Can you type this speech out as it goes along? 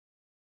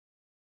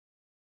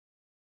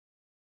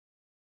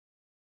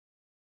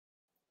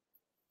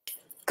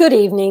Good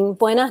evening,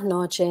 buenas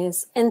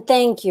noches, and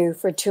thank you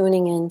for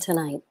tuning in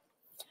tonight.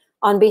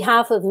 On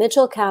behalf of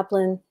Mitchell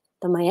Kaplan,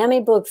 the Miami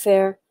Book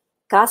Fair,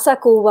 Casa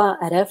Cuba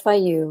at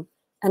FIU,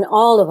 and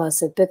all of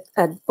us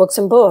at Books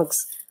and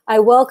Books, I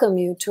welcome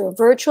you to a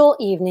virtual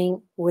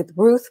evening with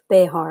Ruth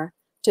Behar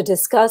to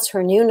discuss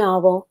her new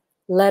novel,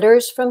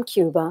 Letters from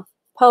Cuba,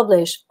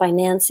 published by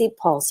Nancy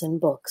Paulson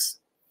Books.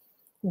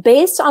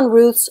 Based on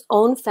Ruth's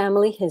own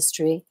family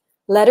history,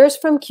 Letters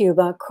from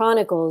Cuba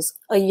chronicles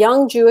a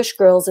young Jewish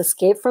girl's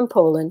escape from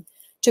Poland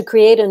to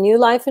create a new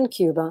life in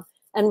Cuba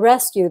and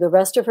rescue the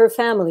rest of her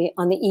family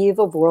on the eve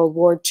of World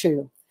War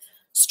II.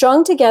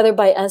 Strung together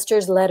by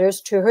Esther's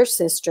letters to her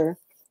sister,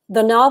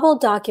 the novel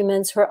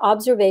documents her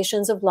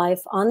observations of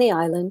life on the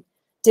island,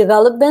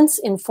 developments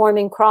in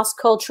forming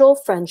cross-cultural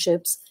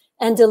friendships,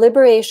 and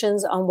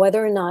deliberations on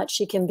whether or not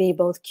she can be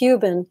both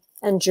Cuban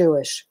and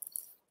Jewish.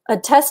 A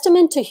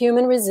testament to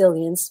human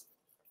resilience,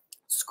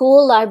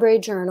 School Library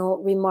Journal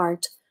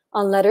remarked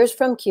on Letters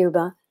from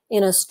Cuba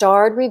in a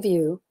starred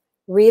review,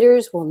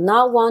 readers will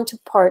not want to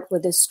part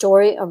with this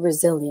story of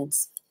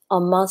resilience, a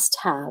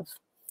must-have.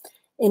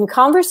 In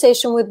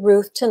conversation with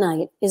Ruth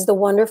tonight is the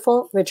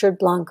wonderful Richard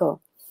Blanco.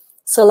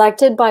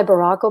 Selected by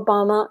Barack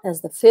Obama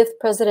as the 5th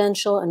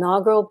presidential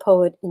inaugural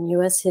poet in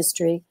U.S.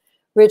 history,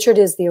 Richard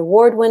is the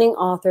award-winning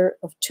author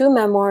of 2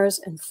 memoirs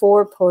and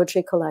 4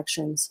 poetry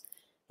collections.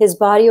 His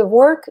body of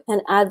work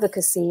and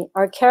advocacy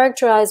are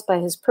characterized by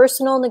his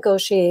personal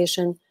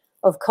negotiation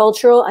of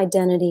cultural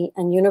identity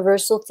and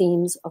universal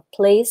themes of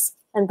place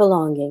and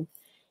belonging.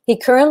 He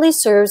currently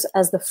serves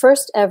as the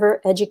first ever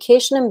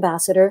education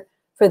ambassador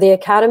for the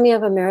Academy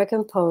of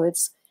American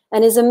Poets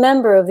and is a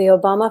member of the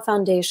Obama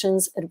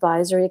Foundation's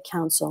Advisory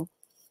Council.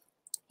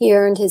 He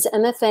earned his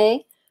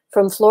MFA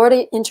from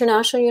Florida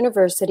International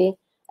University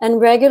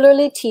and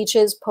regularly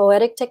teaches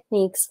poetic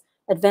techniques,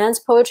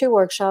 advanced poetry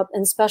workshop,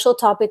 and special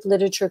topic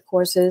literature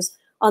courses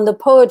on the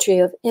poetry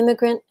of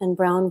immigrant and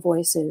brown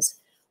voices.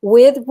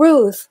 With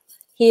Ruth,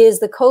 he is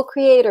the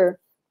co-creator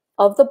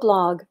of the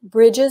blog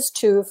Bridges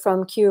to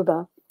From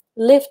Cuba,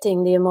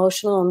 Lifting the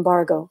Emotional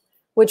Embargo,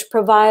 which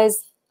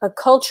provides a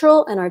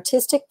cultural and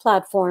artistic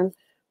platform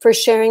for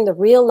sharing the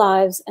real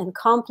lives and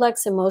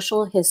complex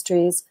emotional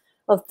histories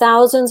of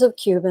thousands of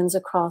Cubans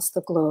across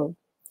the globe.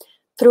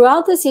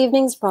 Throughout this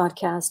evening's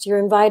broadcast, you're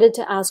invited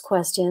to ask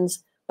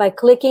questions by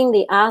clicking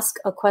the Ask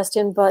a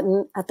Question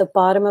button at the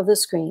bottom of the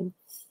screen.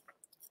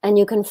 And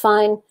you can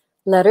find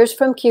Letters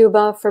from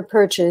Cuba for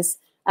purchase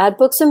at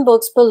Books and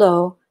Books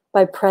below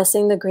by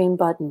pressing the green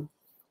button.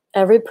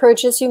 Every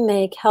purchase you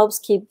make helps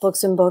keep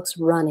Books and Books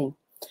running.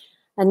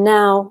 And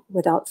now,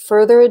 without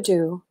further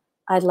ado,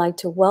 I'd like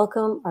to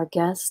welcome our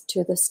guest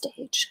to the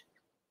stage.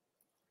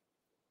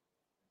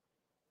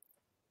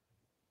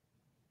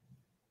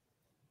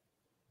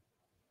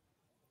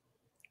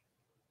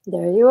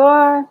 There you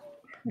are.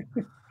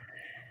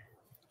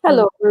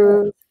 Hello,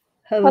 Ruth.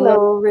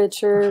 Hello,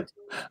 Richard.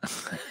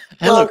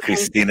 Hello, Welcome.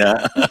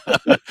 Christina.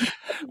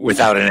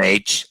 Without an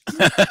H.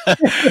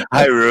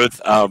 Hi,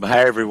 Ruth. Hi,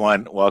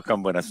 everyone.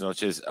 Welcome. Buenas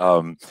noches. It's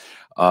going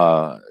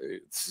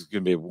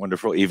to be a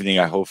wonderful evening,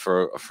 I hope,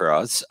 for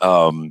us.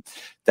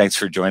 Thanks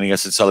for joining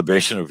us in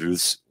celebration of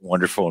Ruth's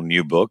wonderful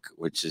new book,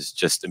 which is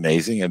just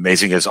amazing.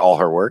 Amazing as all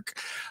her work.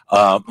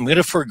 I'm going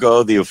to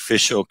forego the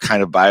official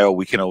kind of bio.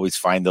 We can always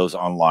find those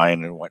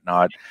online and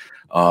whatnot.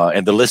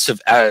 And the list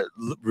of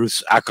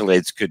Ruth's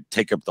accolades could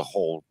take up the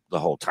whole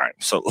time.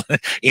 So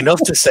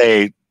enough to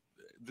say,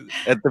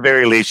 at the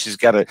very least,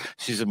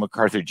 she's a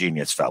MacArthur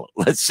Genius Fellow.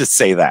 Let's just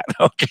say that,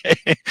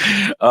 okay?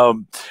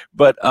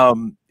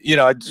 You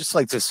know, I'd just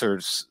like to sort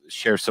of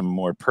share some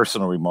more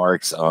personal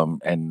remarks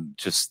and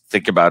just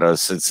think about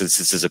us, since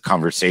this is a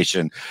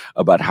conversation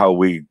about how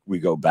we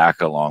go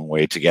back a long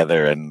way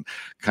together, and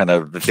kind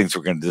of the things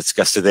we're going to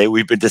discuss today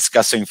we've been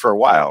discussing for a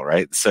while,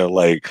 right? So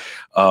like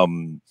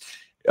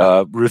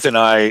Ruth and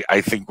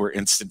I think we're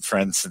instant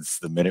friends since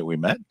the minute we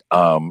met,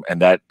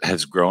 and that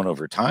has grown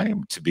over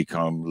time to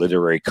become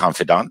literary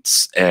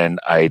confidants. And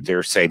I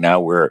dare say now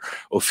we're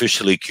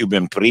officially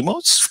Cuban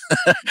primos,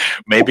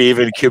 maybe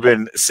even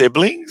Cuban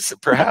siblings,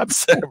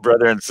 perhaps,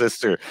 brother and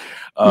sister,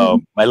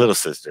 my little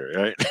sister,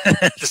 right?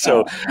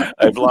 So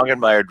I've long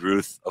admired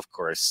Ruth, of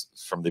course,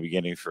 from the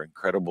beginning for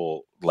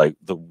incredible, like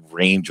the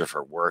range of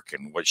her work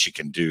and what she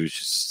can do.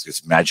 She's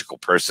this magical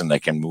person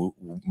that can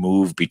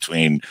move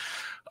between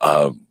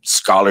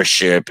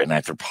scholarship and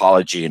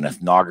anthropology and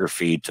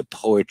ethnography to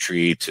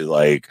poetry to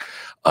like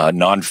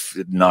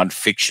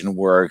non-fiction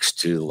works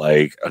to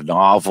like a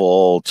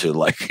novel to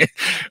like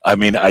I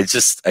mean I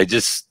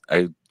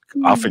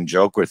often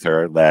joke with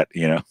her that,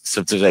 you know,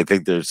 sometimes I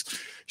think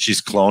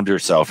she's cloned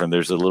herself, and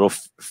there's a little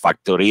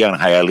factoria in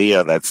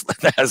Hialeah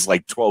that has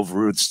like 12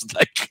 roots,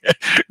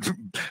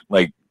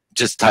 like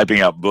just typing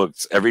out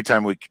books. Every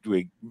time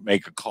we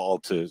make a call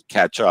to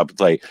catch up,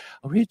 it's like,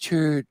 oh,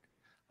 Richard,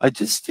 I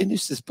just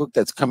finished this book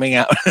that's coming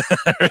out.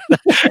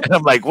 And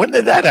I'm like, when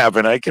did that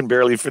happen? I can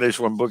barely finish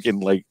one book in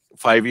like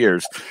 5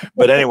 years.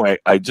 But anyway,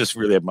 I just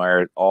really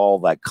admired all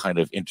that kind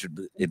of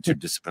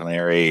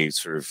interdisciplinary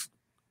sort of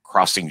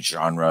crossing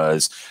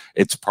genres.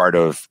 It's part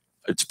of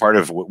it's part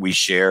of what we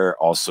share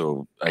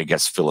also, I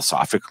guess,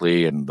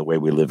 philosophically, and the way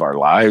we live our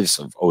lives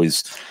of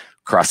always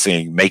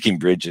making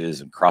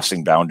bridges and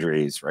crossing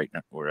boundaries, right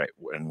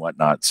and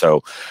whatnot.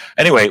 So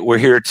anyway, we're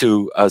here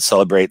to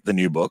celebrate the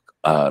new book,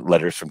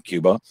 Letters from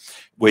Cuba,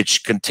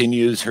 which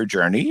continues her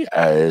journey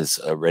as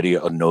already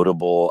a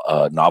notable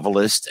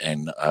novelist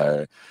and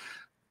a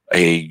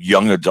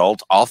young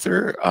adult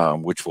author,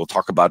 which we'll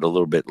talk about a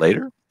little bit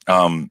later.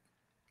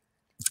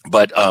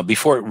 But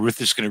before,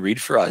 Ruth is going to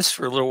read for us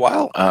for a little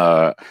while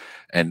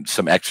and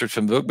some excerpts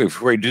from the book. But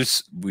before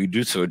we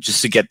do so,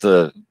 just to get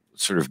the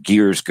sort of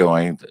gears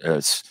going,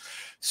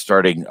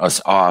 starting us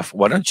off,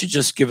 why don't you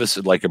just give us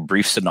like a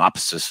brief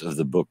synopsis of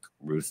the book,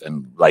 Ruth,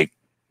 and like,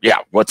 yeah,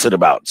 what's it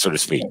about, so to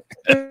speak?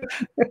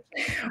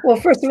 Well,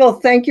 first of all,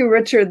 thank you,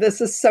 Richard. This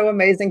is so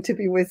amazing to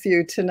be with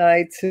you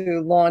tonight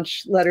to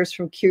launch Letters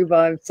from Cuba.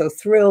 I'm so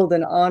thrilled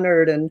and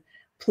honored and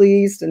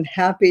pleased and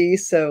happy.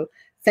 So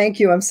thank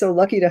you. I'm so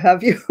lucky to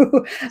have you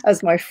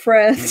as my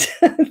friend.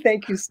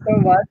 Thank you so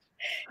much.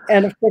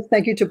 And of course,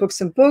 thank you to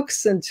Books and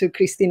Books and to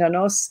Cristina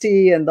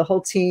Nosti, and the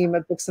whole team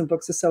at Books and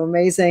Books is so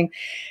amazing.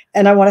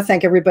 And I want to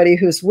thank everybody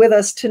who's with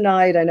us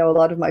tonight. I know a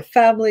lot of my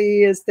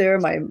family is there,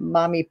 my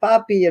mommy,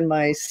 papi, and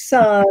my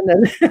son,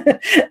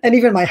 and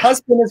even my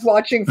husband is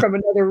watching from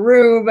another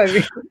room,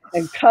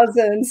 and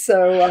cousins.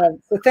 So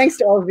thanks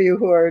to all of you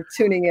who are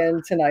tuning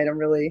in tonight. I'm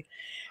really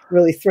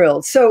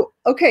thrilled. So,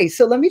 okay,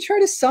 so let me try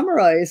to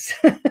summarize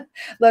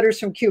Letters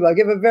from Cuba. I'll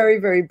give a very,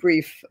 very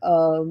brief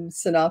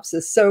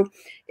synopsis. So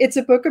it's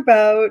a book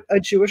about a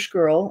Jewish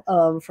girl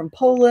from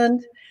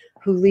Poland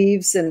who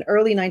leaves in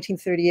early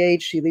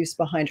 1938. She leaves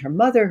behind her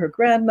mother, her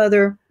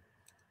grandmother,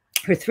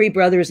 her 3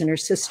 brothers, and her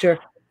sister.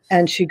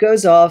 And she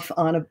goes off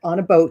on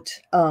a boat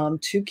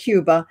to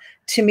Cuba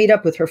to meet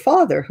up with her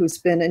father, who's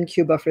been in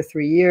Cuba for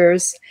 3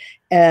 years.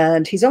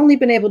 And he's only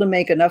been able to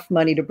make enough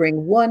money to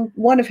bring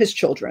one of his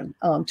children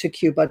to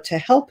Cuba to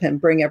help him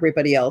bring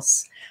everybody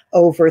else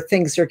over.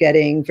 Things are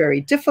getting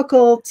very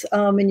difficult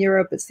in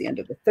Europe. It's the end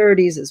of the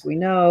 30s, as we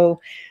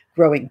know,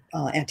 growing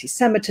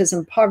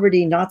anti-Semitism,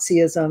 poverty,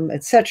 Nazism,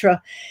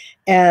 etc.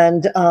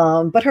 And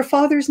but her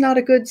father's not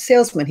a good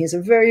salesman. He's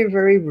a very,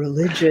 very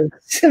religious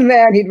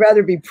man. He'd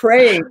rather be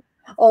praying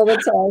all the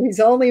time.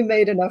 He's only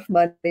made enough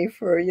money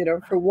for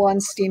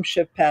one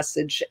steamship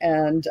passage.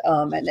 And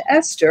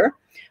Esther,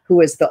 who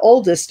is the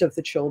oldest of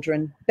the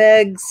children,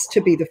 begs to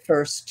be the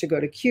first to go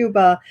to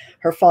Cuba.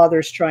 Her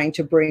father's trying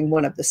to bring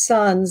one of the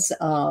sons,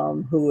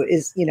 who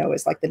is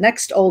like the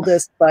next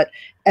oldest, but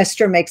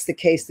Esther makes the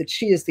case that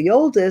she is the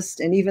oldest.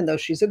 And even though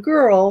she's a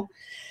girl,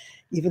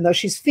 even though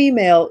she's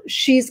female,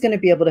 she's going to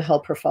be able to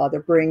help her father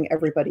bring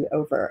everybody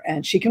over.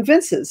 And she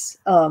convinces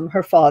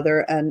her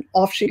father, and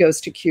off she goes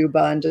to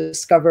Cuba and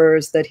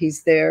discovers that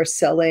he's there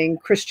selling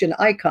Christian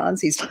icons.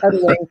 He's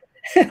peddling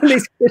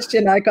these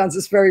Christian icons,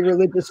 this very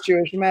religious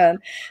Jewish man,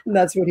 and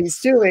that's what he's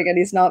doing. And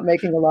he's not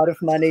making a lot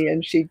of money.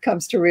 And she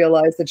comes to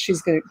realize that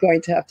she's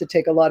going to have to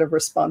take a lot of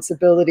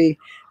responsibility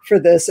for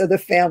this, or the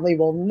family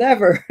will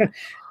never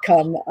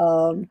come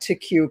to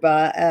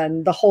Cuba.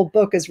 And the whole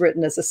book is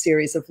written as a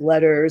series of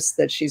letters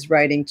that she's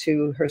writing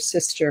to her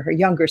sister, her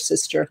younger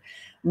sister,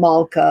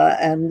 Malka,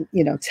 and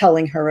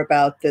telling her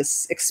about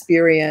this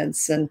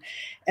experience.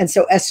 And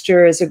so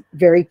Esther is a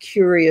very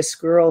curious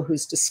girl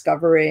who's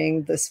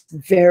discovering this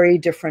very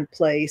different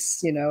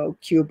place.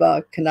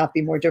 Cuba cannot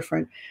be more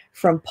different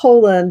from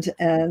Poland.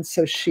 And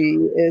so she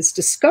is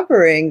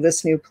discovering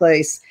this new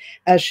place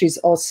as she's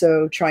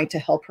also trying to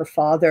help her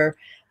father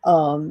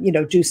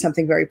do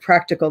something very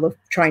practical of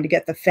trying to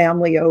get the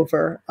family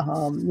over,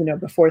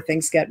 before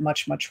things get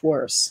much, much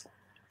worse.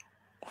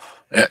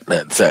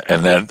 That's it.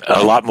 And then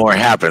a lot more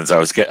happens. I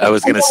was going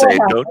to say,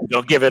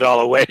 don't give it all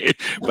away,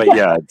 but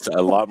yeah, it's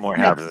a lot more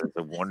happens. It's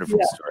a wonderful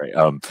story.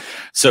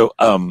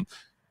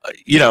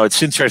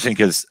 It's interesting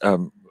because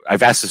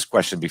I've asked this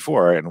question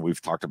before, and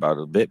we've talked about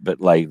it a bit,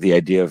 but like the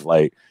idea of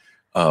like,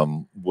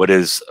 what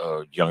is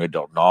a young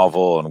adult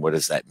novel, and what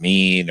does that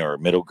mean, or a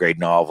middle grade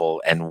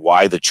novel, and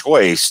why the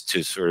choice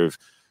to sort of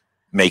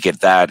make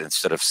it that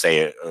instead of,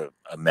 say,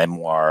 a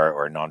memoir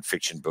or a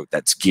nonfiction book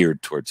that's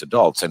geared towards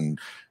adults.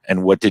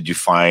 And what did you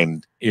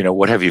find,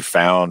 what have you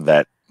found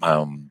that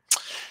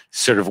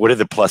sort of, what are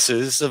the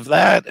pluses of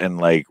that, and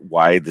like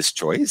why this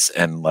choice?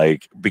 And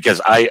like,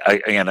 because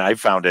I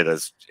found it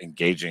as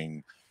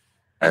engaging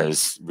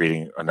as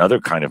reading another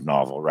kind of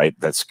novel, right,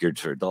 that's geared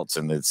to adults.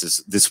 And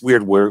it's this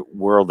weird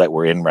world that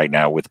we're in right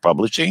now with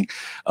publishing,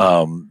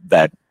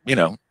 that,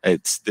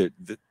 it's the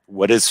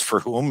what is for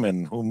whom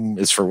and whom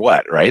is for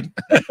what, right?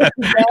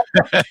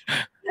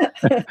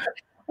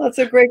 That's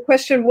a great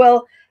question.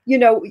 Well,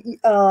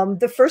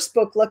 the first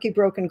book, Lucky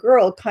Broken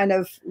Girl, kind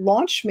of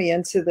launched me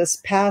into this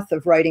path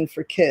of writing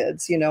for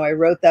kids. I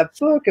wrote that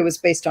book. It was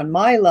based on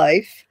my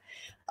life.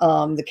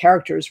 The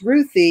character is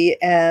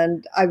Ruthie,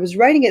 and I was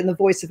writing it in the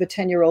voice of a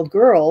 10-year-old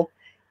girl.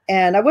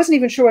 And I wasn't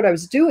even sure what I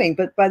was doing,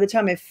 but by the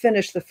time I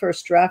finished the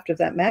first draft of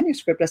that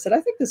manuscript, I said, I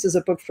think this is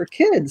a book for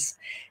kids.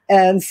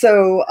 And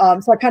so,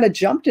 so I kind of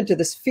jumped into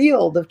this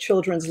field of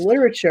children's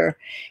literature,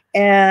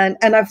 and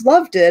I've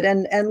loved it.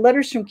 And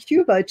Letters from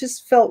Cuba, it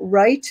just felt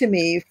right to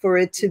me for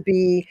it to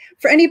be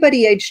for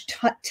anybody aged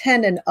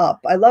 10 and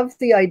up. I love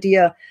the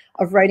idea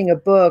of writing a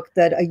book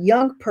that a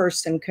young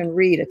person can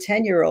read. A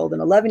 10-year-old, an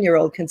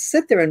 11-year-old can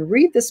sit there and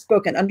read this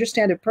book and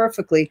understand it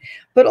perfectly.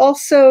 But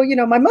also, you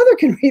know, my mother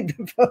can read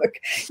the book,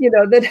 you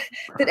know,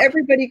 that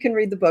everybody can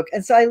read the book.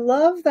 And so I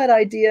love that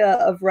idea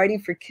of writing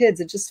for kids.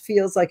 It just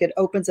feels like it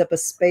opens up a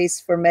space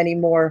for many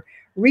more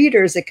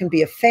readers. It can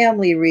be a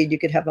family read. You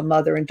could have a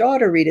mother and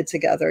daughter read it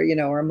together, you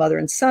know, or a mother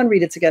and son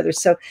read it together.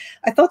 So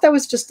I thought that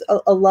was just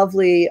a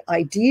lovely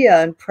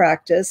idea and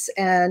practice.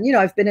 And, you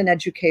know, I've been an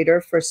educator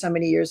for so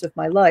many years of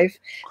my life,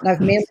 and I've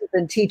mainly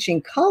been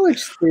teaching college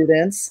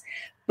students.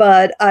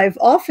 But I've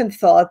often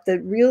thought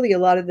that really a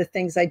lot of the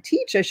things I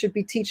teach, I should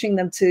be teaching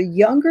them to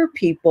younger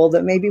people,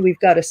 that maybe we've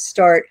got to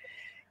start,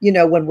 you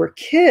know, when we're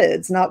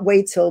kids, not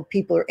wait till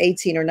people are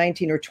 18 or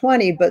 19 or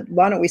 20, but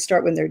why don't we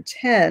start when they're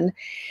 10?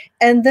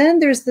 And then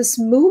there's this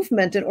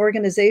movement and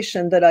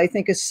organization that I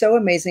think is so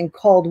amazing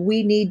called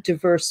We Need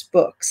Diverse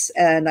Books.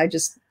 And I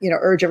just, you know,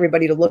 urge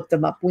everybody to look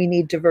them up. We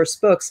Need Diverse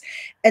Books.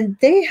 And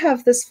they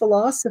have this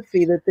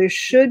philosophy that there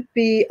should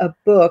be a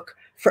book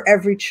for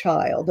every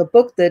child, a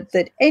book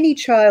that any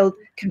child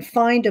can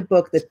find, a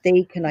book that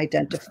they can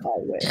identify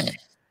with.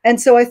 And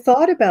so I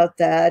thought about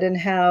that and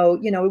how,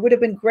 you know, it would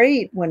have been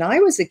great when I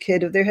was a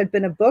kid if there had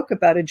been a book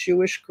about a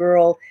Jewish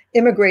girl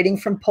immigrating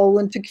from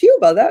Poland to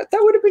Cuba. That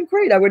would have been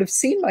great. I would have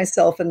seen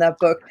myself in that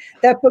book.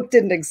 That book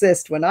didn't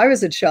exist when I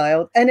was a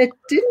child, and it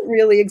didn't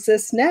really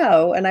exist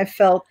now. And I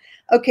felt,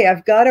 okay,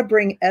 I've got to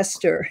bring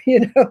Esther,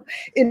 you know,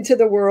 into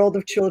the world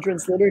of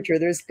children's literature.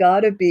 There's got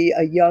to be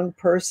a young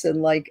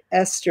person like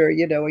Esther,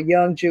 you know, a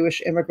young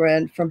Jewish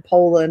immigrant from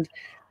Poland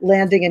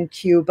landing in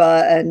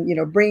Cuba and, you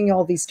know, bringing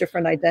all these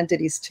different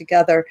identities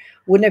together.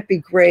 Wouldn't it be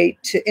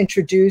great to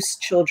introduce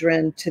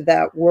children to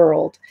that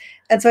world?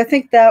 And so I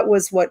think that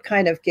was what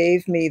kind of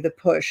gave me the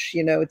push,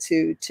 you know,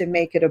 to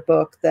make it a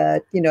book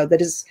that, you know,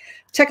 that is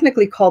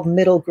technically called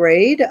middle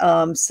grade.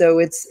 So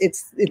it's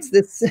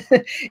this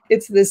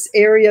it's this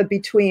area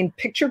between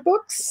picture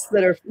books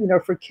that are, you know,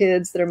 for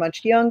kids that are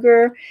much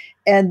younger,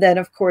 and then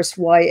of course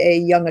YA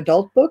young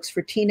adult books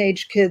for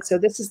teenage kids. So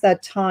this is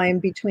that time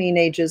between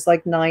ages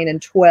like 9 and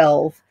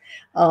 12.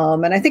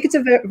 And I think it's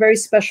a very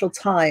special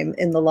time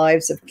in the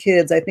lives of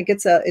kids. I think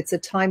it's a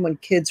time when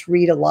kids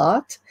read a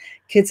lot.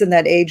 Kids in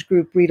that age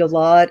group read a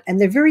lot,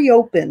 and they're very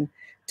open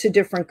to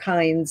different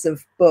kinds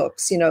of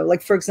books. You know,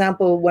 like for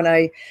example, when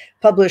I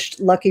published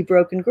Lucky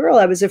Broken Girl,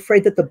 I was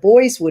afraid that the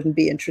boys wouldn't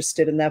be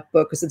interested in that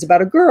book because it's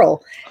about a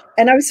girl.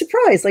 And I was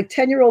surprised, like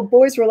 10-year-old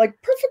boys were like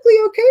perfectly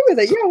okay with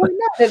it. Yeah, why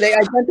not? And they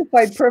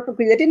identified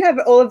perfectly. They didn't have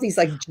all of these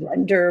like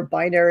gender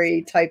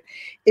binary type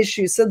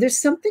issues. So there's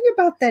something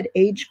about that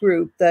age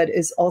group that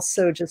is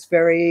also just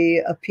very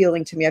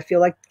appealing to me. I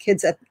feel like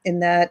kids in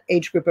that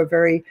age group are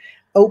very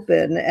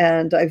open,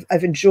 and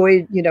I've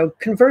enjoyed, you know,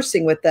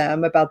 conversing with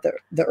them about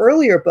the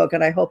earlier book,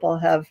 and I hope I'll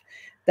have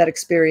that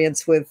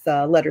experience with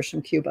Letters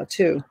from Cuba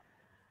too.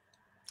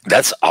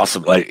 That's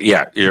awesome. Like,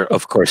 yeah, you're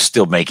of course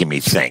still making me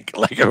think.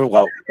 Like,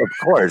 well, of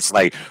course.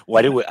 Like,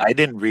 why do I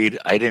didn't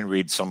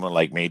read Someone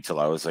Like Me till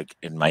I was like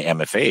in my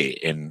MFA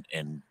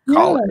in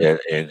college,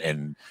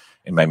 in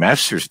my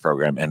master's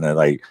program, and then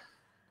like.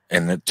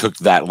 And it took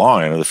that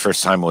long. And the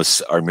first time was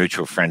our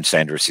mutual friend,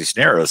 Sandra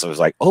Cisneros. I was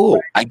like, oh,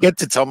 I get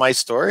to tell my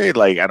story.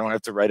 Like, I don't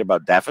have to write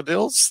about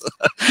daffodils.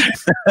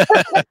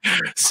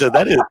 So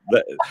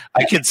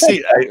I can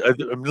see,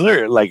 I'm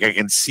literally like, I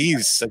can see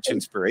such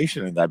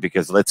inspiration in that,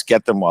 because let's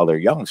get them while they're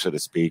young, so to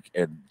speak.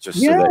 And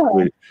just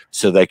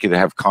so they could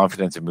have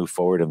confidence and move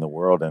forward in the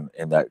world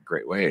in that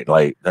great way.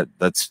 Like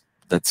that's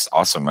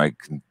awesome. I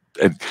can,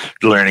 and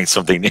learning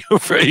something new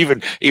for even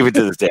to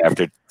this day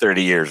after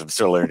 30 years, I'm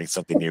still learning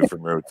something new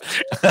from Ruth.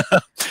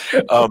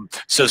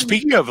 So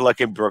speaking of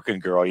Lucky Broken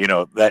Girl, you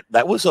know,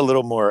 that was a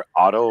little more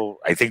auto.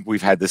 I think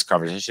we've had this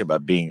conversation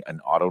about being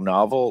an auto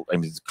novel. I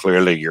mean,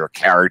 clearly you're a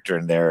character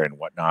in there and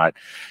whatnot,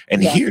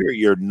 and here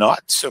you're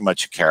not so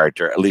much a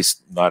character, at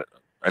least not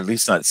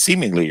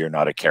seemingly. You're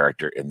not a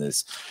character in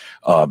this.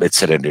 It's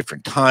set at a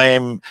different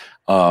time.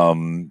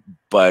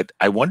 But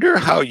I wonder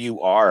how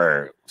you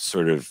are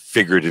sort of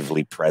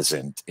figuratively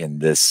present in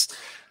this,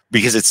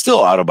 because it's still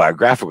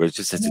autobiographical. It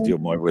just has to deal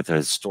more with a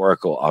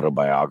historical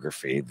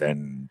autobiography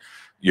than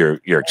your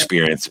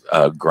experience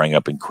growing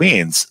up in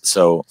Queens.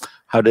 So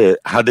how did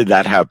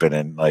that happen?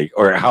 And like,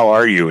 or how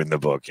are you in the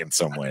book in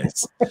some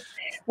ways?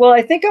 Well,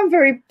 I think I'm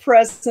very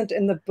present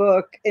in the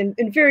book in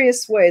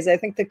various ways. I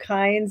think the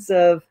kinds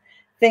of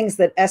things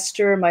that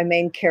Esther, my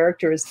main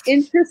character, is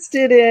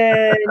interested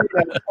in,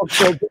 you know,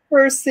 cultural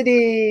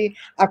diversity,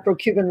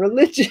 Afro-Cuban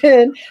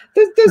religion.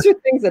 Those are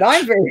things that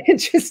I'm very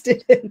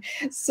interested in.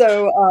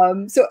 So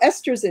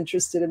Esther's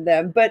interested in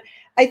them. But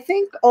I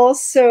think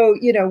also,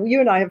 you know, you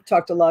and I have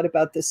talked a lot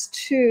about this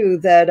too,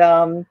 that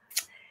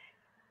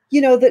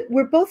that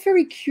we're both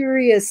very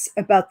curious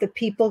about the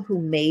people who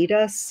made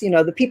us,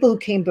 the people who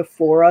came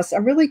before us.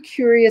 I'm really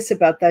curious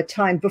about that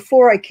time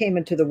before I came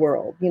into the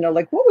world,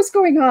 like what was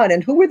going on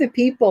and who were the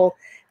people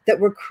that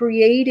were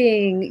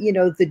creating,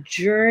 the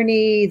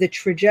journey, the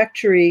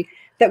trajectory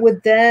that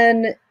would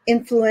then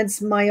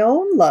influence my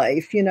own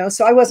life,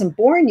 So I wasn't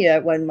born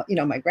yet when,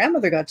 my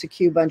grandmother got to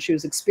Cuba and she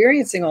was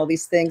experiencing all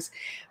these things,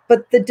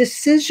 but the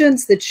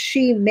decisions that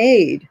she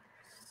made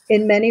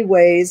in many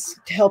ways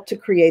helped to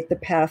create the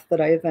path that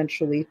I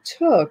eventually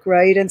took,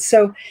 right? And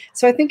so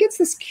I think it's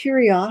this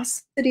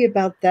curiosity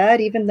about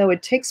that, even though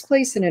it takes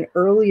place in an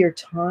earlier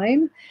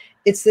time,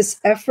 it's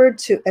this effort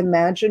to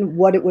imagine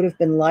what it would have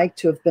been like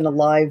to have been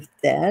alive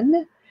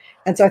then.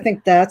 And so I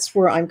think that's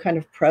where I'm kind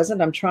of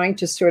present. I'm trying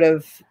to sort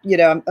of,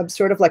 I'm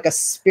sort of like a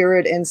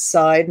spirit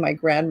inside my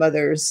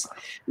grandmother's,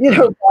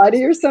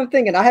 body or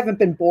something. And I haven't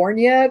been born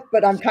yet,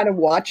 but I'm kind of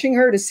watching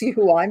her to see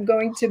who I'm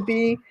going to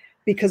be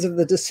because of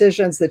the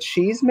decisions that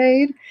she's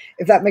made,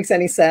 if that makes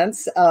any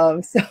sense.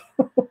 In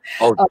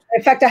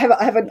fact, I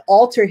have an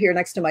altar here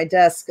next to my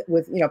desk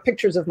with,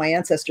 pictures of my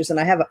ancestors, and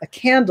I have a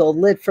candle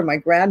lit for my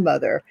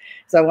grandmother.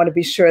 So I want to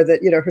be sure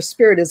that, her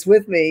spirit is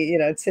with me,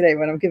 today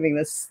when I'm giving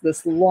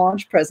this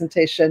launch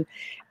presentation.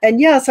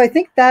 And yeah, so I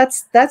think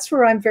that's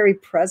where I'm very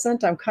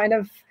present. I'm kind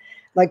of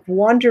like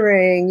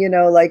wondering,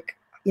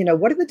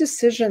 what are the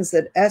decisions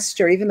that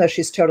Esther, even though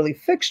she's totally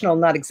fictional,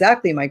 not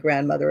exactly my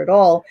grandmother at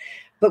all,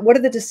 but what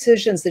are the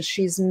decisions that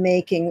she's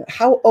making?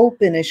 How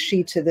open is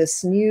she to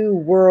this new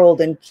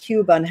world in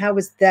Cuba? And how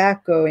is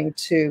that going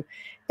to,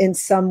 in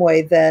some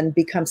way, then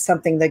become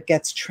something that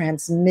gets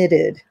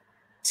transmitted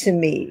to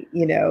me,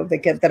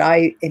 that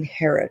I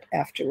inherit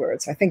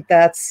afterwards? I think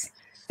that's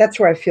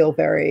where I feel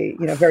very,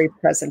 very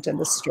present in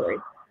this story.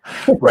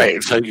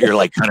 Right. So you're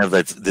like kind of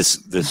this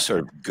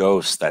sort of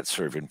ghost that's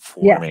sort of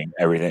informing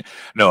everything.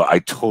 No, I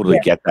totally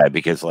get that,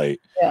 because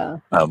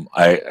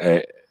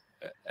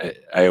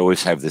I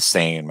always have this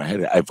saying in my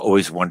head. I've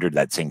always wondered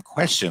that same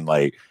question,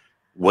 like,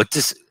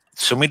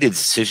 so many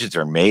decisions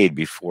are made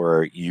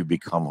before you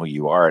become who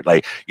you are.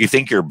 Like, you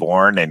think you're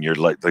born and you're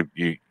like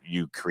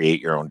you create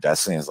your own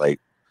destiny. It's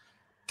like,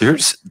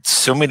 there's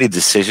so many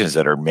decisions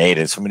that are made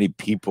and so many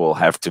people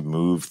have to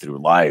move through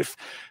life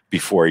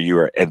before you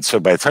are. And so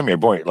by the time you're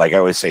born, like I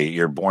always say,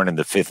 you're born in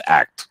the fifth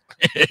act.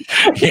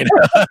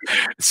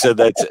 So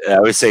I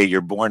would say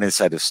you're born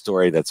inside a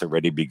story that's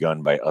already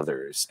begun by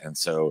others. And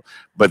so,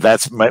 but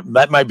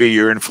that might be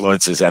your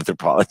influence as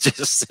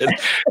anthropologist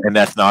and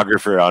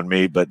ethnographer on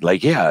me. But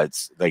like, yeah,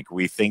 it's like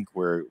we think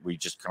we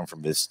just come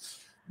from this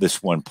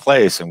one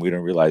place, and we don't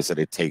realize that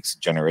it takes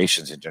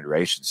generations and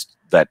generations.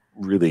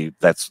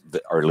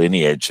 Our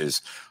lineage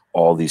is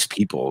all these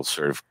people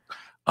sort of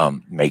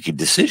making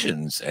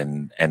decisions,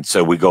 and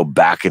so we go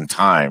back in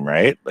time,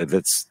 right? But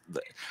that's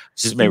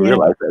just made me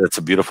realize that it's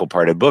a beautiful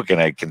part of the book,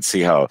 and I can see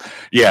how,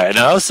 and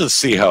I also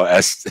see how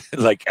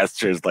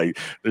Esther is like,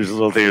 there's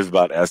little things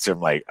about Esther.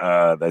 I'm like,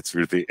 that's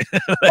Ruthie,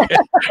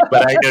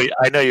 but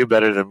I know you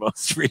better than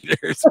most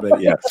readers. But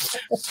yeah.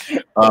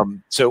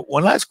 So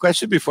one last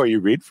question before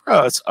you read for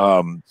us.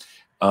 You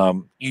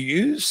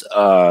use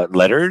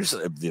letters,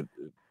 the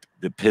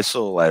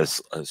epistle,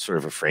 as a sort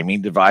of a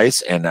framing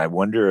device, and I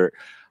wonder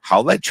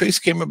how that choice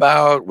came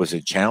about. Was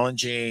it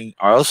challenging?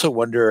 I also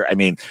wonder, I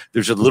mean,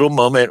 there's a little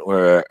moment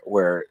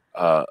where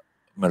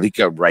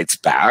Malika writes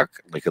back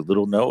like a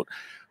little note,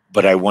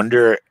 but I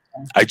wonder,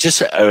 I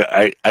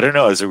don't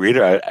know, as a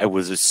reader, I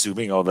was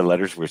assuming all the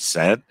letters were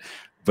sent,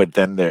 but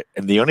then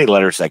the only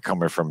letters that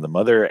come are from the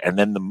mother, and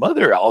then the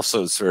mother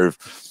also sort of,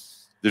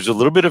 there's a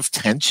little bit of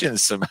tension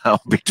somehow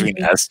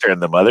between Esther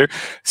and the mother.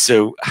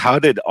 So how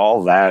did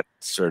all that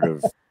sort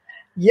of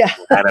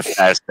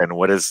manifest, and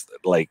what is,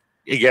 like,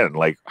 again,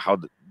 like how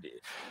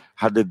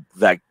did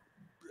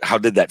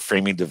that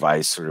framing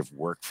device sort of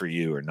work for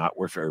you or not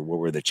work for you? What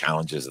were the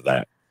challenges of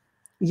that?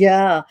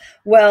 Yeah,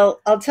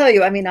 well, I'll tell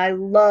you, I mean, I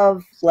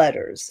love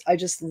letters. I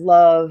just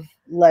love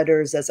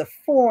letters as a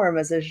form,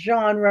 as a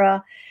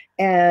genre.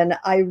 And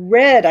I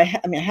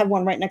have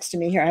one right next to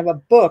me here. I have a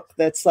book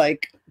that's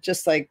like,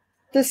 just like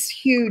this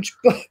huge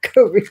book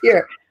over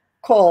here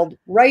called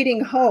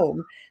Writing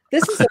Home.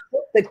 This is a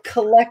book that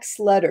collects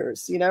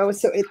letters,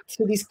 so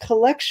these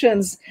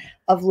collections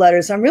of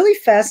letters. I'm really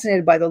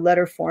fascinated by the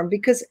letter form,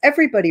 because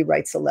everybody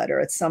writes a letter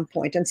at some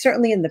point. And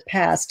certainly in the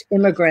past,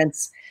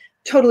 immigrants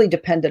totally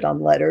depended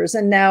on letters.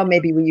 And now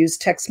maybe we use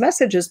text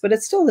messages, but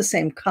it's still the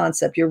same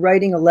concept. You're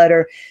writing a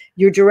letter,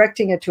 you're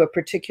directing it to a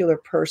particular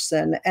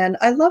person. And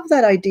I love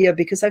that idea,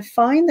 because I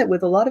find that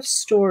with a lot of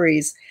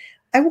stories,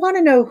 I want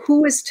to know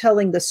who is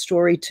telling the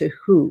story to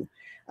who.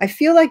 I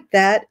feel like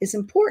that is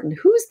important.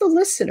 Who's the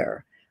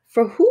listener?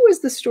 For who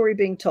is the story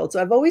being told?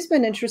 So I've always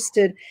been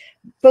interested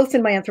both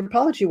in my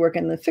anthropology work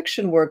and the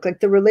fiction work, like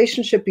the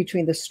relationship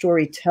between the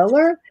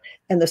storyteller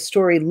and the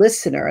story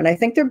listener. And I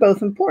think they're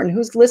both important.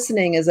 Who's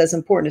listening is as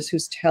important as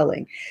who's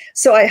telling.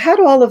 So I had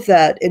all of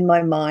that in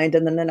my mind.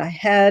 And then I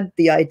had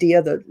the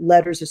idea that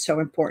letters are so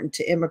important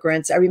to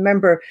immigrants. I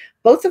remember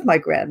both of my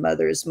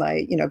grandmothers,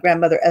 my,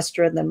 grandmother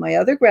Esther, and then my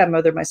other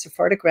grandmother, my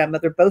Sephardic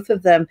grandmother, both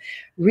of them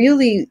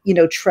really,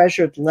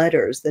 treasured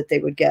letters that they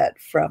would get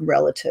from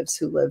relatives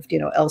who lived,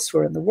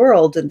 elsewhere in the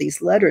world. And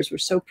these letters were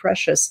so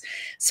precious.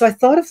 So I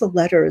thought of the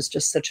letter as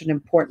just such an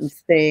important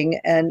thing.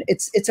 And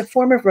it's a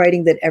form of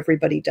writing that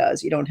everybody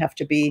does. You don't have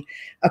to be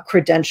a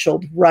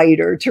credentialed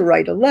writer to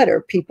write a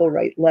letter. People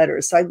write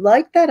letters. So I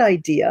like that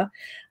idea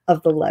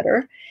of the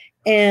letter.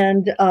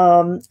 And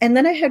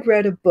then I had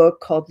read a book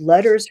called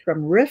Letters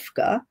from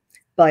Rivka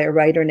by a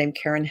writer named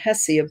Karen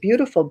Hesse, a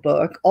beautiful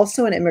book,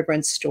 also an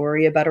immigrant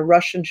story about a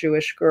Russian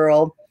Jewish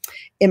girl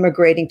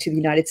immigrating to the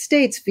United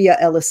States via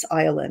Ellis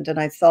Island. And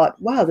I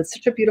thought, wow, that's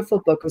such a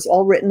beautiful book. It was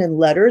all written in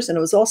letters, and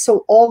it was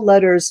also all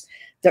letters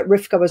that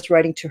Rivka was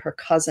writing to her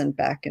cousin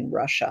back in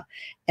Russia.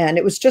 And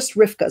it was just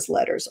Rivka's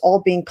letters, all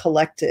being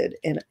collected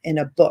in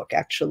a book,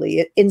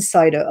 actually,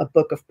 inside a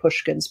book of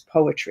Pushkin's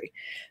poetry.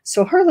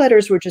 So her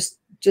letters were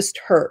just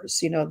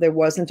hers. There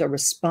wasn't a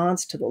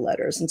response to the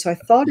letters. And so I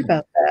thought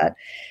about that.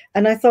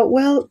 And I thought,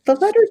 well, the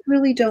letters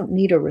really don't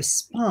need a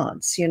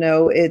response.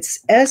 It's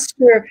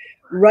Esther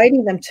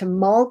writing them to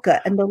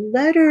Malka, and the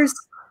letters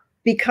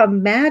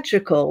become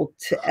magical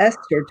to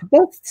Esther, to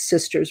both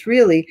sisters,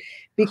 really,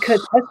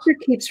 because Esther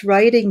keeps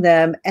writing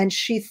them, and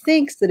she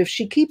thinks that if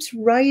she keeps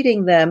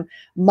writing them,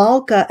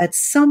 Malka at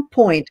some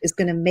point is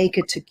going to make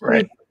it to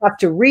Cuba, have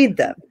to read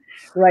them,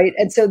 right?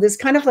 And so there's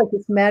kind of like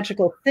this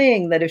magical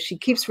thing that if she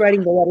keeps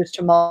writing the letters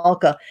to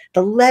Malka,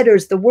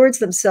 the words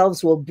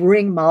themselves will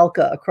bring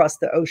Malka across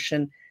the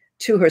ocean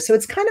to her. So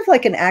it's kind of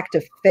like an act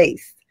of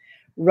faith,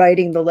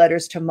 writing the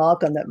letters to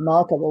Malka, and that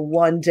Malka will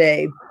one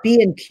day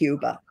be in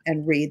Cuba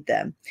and read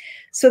them.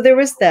 So there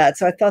was that.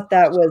 So I thought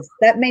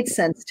that made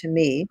sense to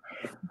me.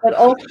 But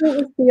also it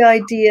was the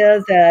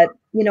idea that,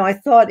 I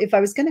thought if I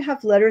was going to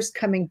have letters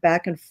coming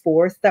back and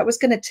forth, that was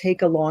going to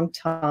take a long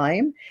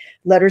time.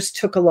 Letters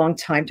took a long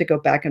time to go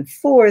back and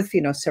forth,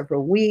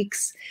 several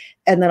weeks.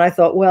 And then I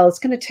thought, well, it's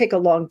going to take a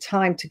long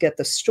time to get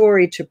the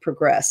story to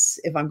progress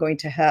if I'm going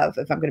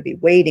to be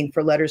waiting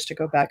for letters to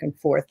go back and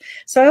forth.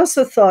 So I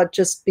also thought,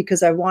 just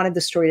because I wanted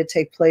the story to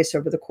take place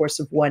over the course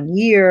of 1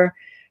 year,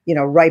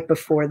 right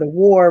before the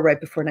war, right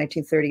before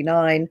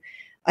 1939,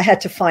 I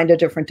had to find a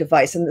different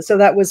device. And so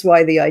that was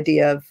why the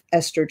idea of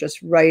Esther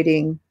just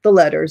writing the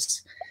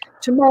letters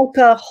to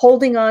Malka,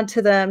 holding on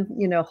to them,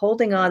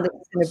 holding on, that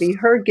was going to be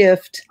her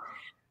gift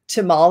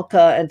to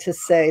Malka, and to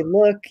say,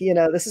 look,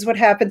 this is what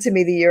happened to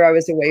me the year I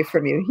was away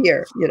from you.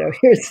 Here,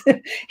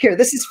 here,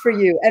 this is for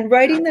you. And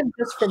writing them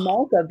just for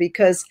Malka,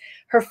 because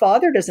her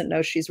father doesn't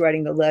know she's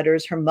writing the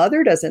letters. Her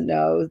mother doesn't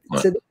know.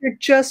 So they're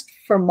just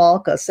for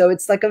Malka. So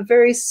it's like a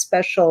very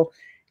special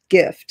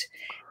gift.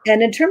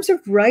 And in terms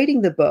of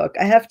writing the book,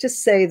 I have to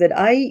say that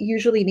I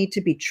usually need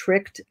to be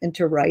tricked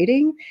into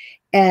writing.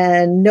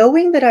 And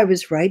knowing that I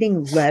was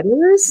writing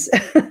letters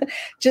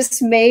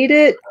just made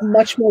it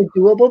much more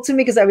doable to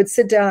me, because I would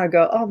sit down and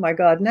go, oh my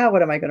God, now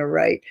what am I going to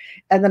write?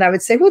 And then I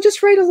would say, well,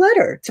 just write a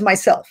letter to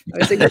myself. I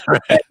would say, just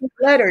write a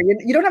letter.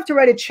 You don't have to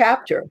write a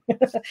chapter.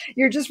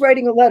 You're just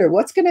writing a letter.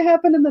 What's going to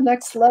happen in the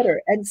next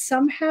letter? And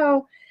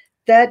somehow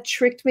that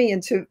tricked me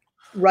into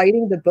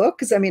writing the book,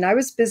 because I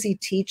was busy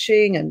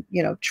teaching and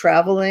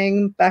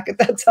traveling back at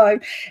that time,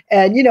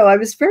 and I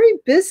was very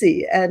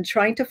busy and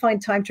trying to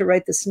find time to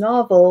write this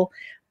novel.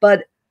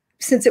 But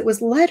since it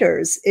was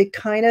letters, it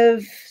kind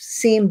of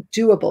seemed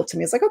doable to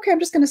me. It's like, okay, I'm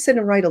just going to sit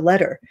and write a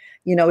letter.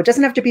 It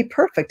doesn't have to be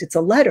perfect. It's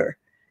a letter.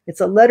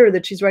 It's a letter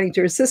that she's writing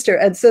to her sister.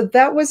 And so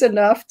that was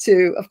enough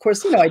to, of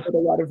course, I did a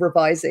lot of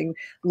revising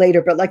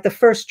later, but like the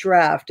first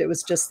draft, it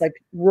was just like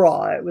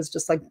raw. It was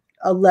just like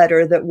a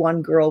letter that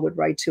one girl would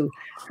write to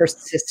her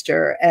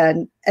sister.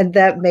 And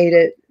that made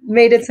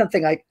it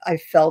something I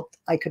felt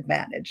I could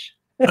manage.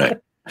 Right.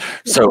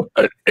 So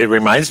it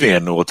reminds me,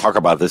 and we'll talk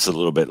about this a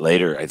little bit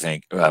later, I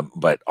think,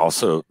 but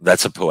also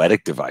that's a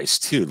poetic device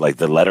too, like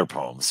the letter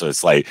poem. So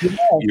it's like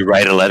you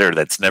write a letter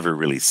that's never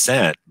really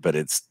sent, but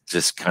it's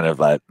just kind of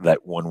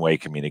that one-way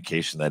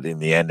communication that in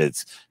the end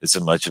it's as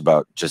much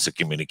about just a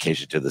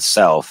communication to the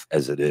self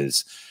as it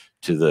is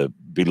to the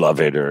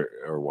beloved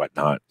or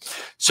whatnot.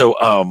 So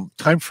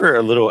time for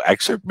a little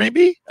excerpt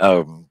maybe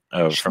from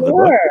the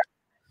book.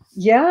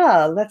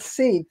 Yeah, let's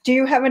see. Do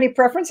you have any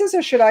preferences,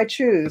 or should I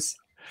choose?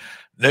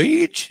 No,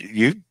 you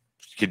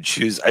can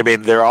choose.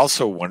 They're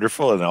also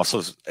wonderful, and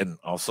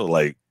also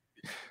like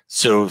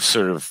so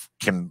sort of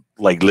can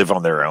like live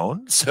on their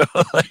own. So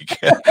like,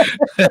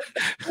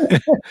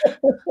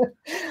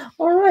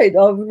 all right,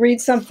 I'll read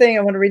something.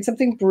 I want to read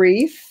something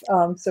brief,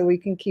 so we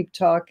can keep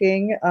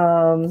talking.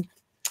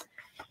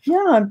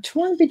 Yeah, I'm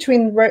torn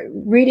between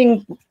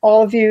reading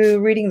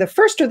the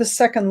first or the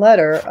second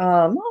letter.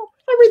 I'll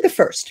read the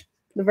first,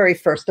 the very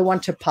first, the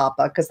one to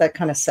Papa, because that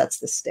kind of sets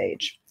the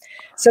stage.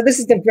 So this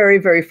is the very,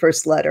 very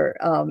first letter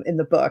in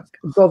the book.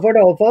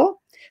 Govorovo,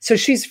 So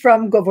she's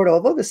from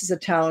Goworowo. This is a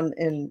town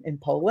in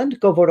Poland.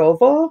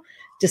 Goworowo,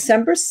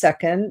 December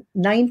 2nd,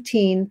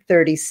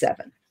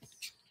 1937.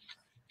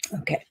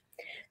 Okay.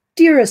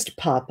 Dearest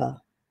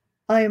Papa,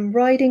 I am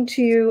writing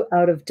to you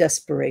out of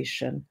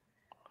desperation.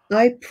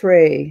 I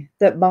pray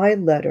that my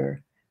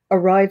letter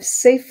arrives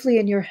safely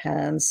in your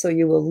hands so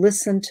you will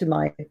listen to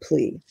my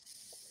plea.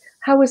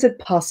 How is it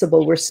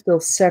possible we're still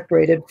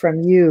separated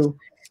from you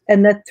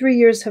and that 3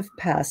 years have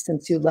passed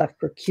since you left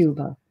for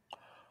Cuba?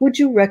 Would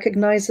you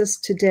recognize us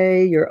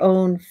today, your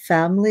own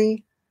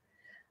family?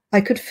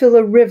 I could fill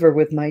a river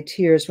with my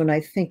tears when I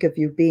think of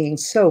you being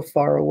so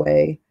far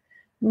away.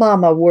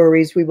 Mama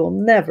worries we will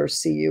never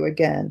see you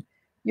again.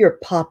 Your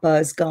papa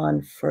is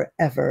gone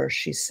forever,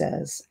 she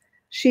says.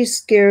 She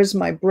scares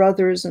my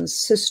brothers and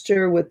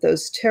sister with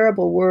those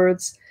terrible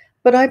words,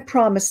 but I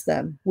promise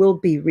them we'll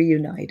be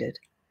reunited.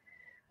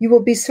 You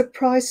will be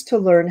surprised to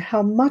learn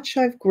how much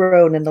I've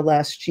grown in the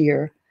last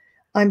year.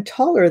 I'm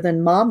taller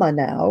than Mama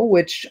now,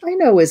 which I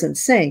know isn't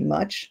saying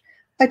much.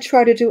 I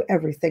try to do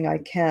everything I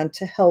can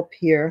to help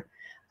here.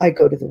 I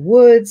go to the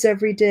woods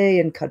every day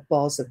and cut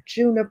balls of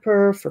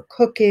juniper for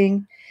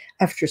cooking.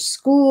 After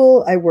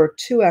school, I work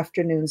 2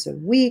 afternoons a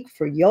week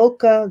for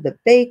Yolka, the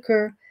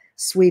baker,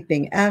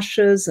 sweeping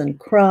ashes and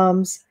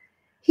crumbs.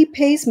 He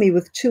pays me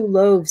with 2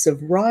 loaves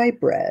of rye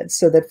bread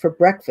so that for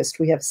breakfast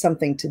we have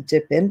something to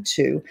dip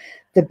into,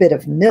 the bit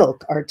of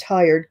milk our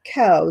tired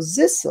cow,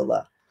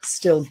 Zisela,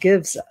 still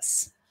gives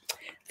us.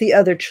 The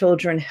other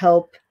children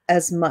help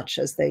as much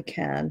as they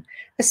can,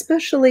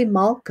 especially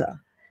Malka.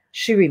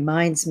 She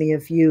reminds me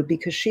of you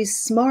because she's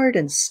smart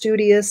and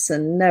studious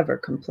and never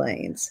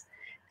complains.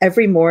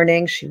 Every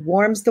morning she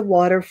warms the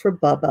water for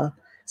Bubba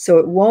so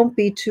it won't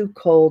be too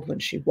cold when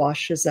she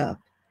washes up.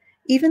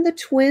 Even the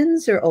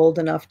twins are old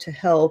enough to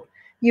help.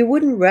 You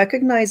wouldn't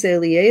recognize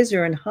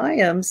Eliezer and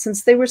Chaim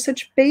since they were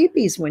such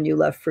babies when you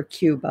left for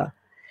Cuba.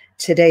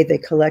 Today they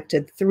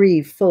collected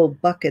 3 full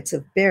buckets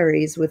of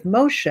berries with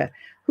Moshe,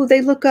 who they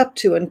look up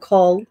to and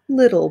call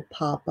Little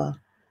Papa.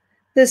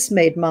 This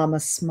made Mama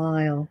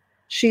smile.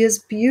 She is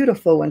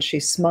beautiful when she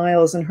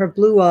smiles and her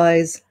blue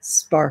eyes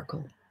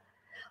sparkle.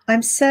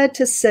 I'm sad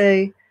to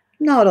say,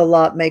 not a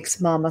lot makes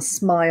Mama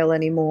smile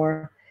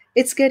anymore.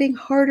 It's getting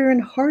harder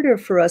and harder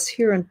for us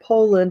here in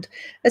Poland,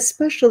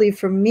 especially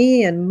for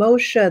me and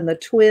Moshe and the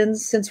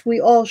twins, since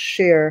we all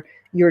share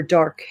your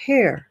dark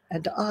hair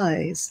and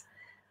eyes.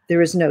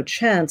 There is no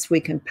chance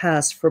we can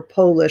pass for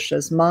Polish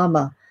as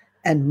Mama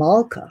and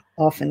Malka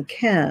often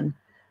can.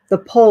 The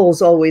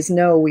Poles always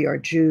know we are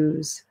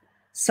Jews.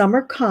 Some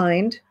are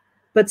kind,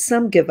 but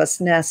some give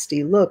us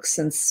nasty looks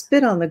and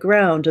spit on the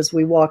ground as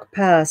we walk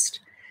past.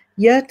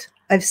 Yet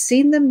I've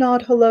seen them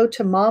nod hello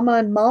to Mama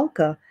and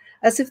Malka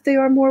as if they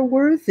are more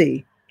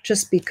worthy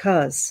just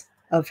because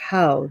of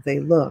how they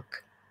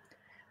look.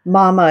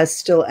 Mama is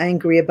still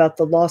angry about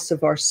the loss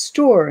of our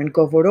store in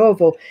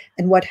Goworowo,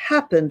 and what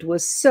happened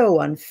was so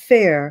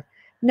unfair.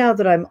 Now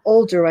that I'm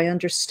older, I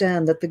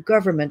understand that the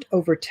government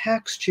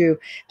overtaxed you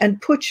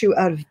and put you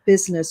out of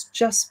business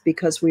just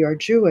because we are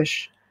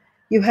Jewish.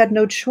 You had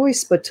no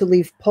choice but to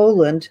leave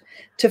Poland,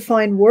 to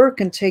find work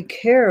and take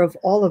care of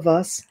all of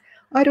us.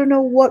 I don't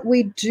know what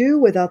we'd do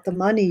without the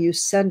money you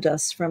send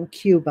us from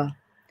Cuba.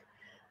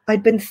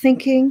 I've been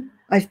thinking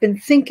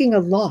a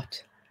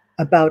lot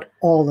about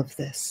all of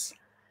this.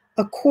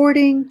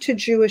 According to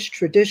Jewish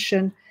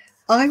tradition,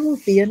 I will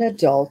be an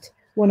adult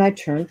when I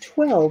turn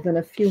 12 in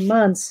a few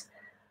months.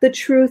 The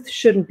truth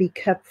shouldn't be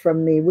kept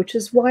from me, which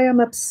is why I'm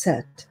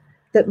upset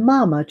that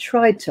Mama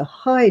tried to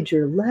hide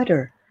your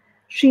letter.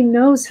 She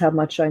knows how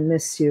much I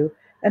miss you,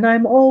 and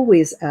I'm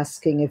always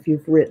asking if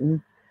you've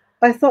written.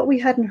 I thought we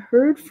hadn't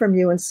heard from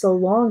you in so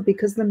long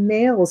because the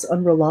mail's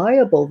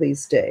unreliable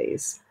these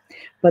days.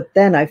 But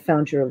then I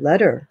found your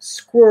letter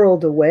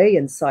squirreled away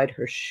inside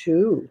her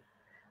shoe.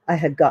 I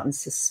had gotten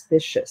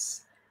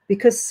suspicious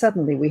because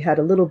suddenly we had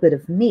a little bit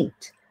of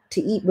meat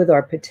to eat with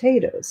our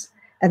potatoes,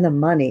 and the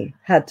money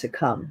had to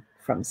come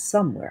from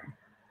somewhere.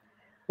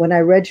 When I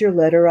read your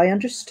letter, I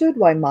understood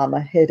why Mama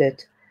hid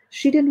it.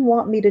 She didn't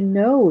want me to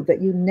know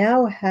that you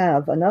now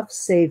have enough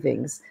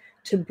savings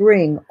to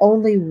bring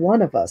only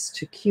one of us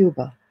to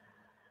Cuba.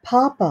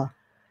 Papa,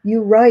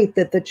 you write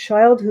that the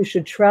child who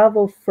should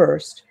travel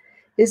first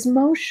is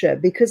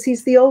Moshe because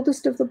he's the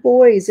oldest of the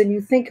boys and you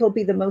think he'll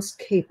be the most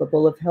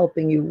capable of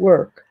helping you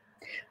work.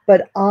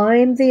 But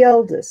I'm the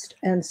eldest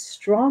and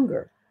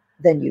stronger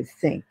than you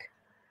think.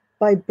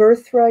 By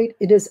birthright,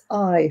 it is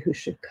I who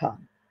should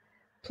come.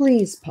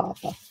 Please,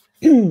 Papa,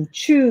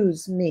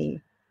 choose me.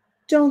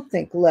 Don't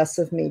think less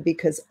of me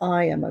because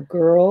I am a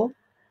girl.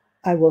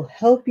 I will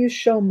help you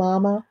show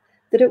Mama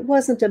that it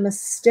wasn't a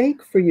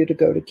mistake for you to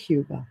go to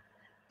Cuba.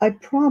 I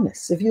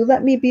promise if you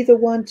let me be the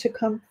one to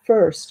come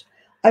first,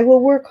 I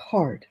will work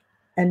hard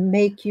and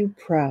make you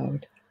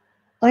proud.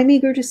 I'm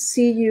eager to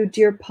see you,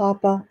 dear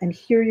Papa, and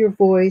hear your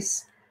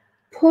voice.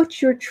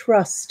 Put your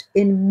trust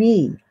in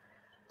me.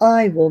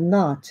 I will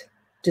not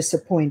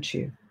disappoint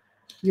you.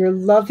 Your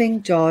loving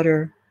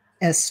daughter,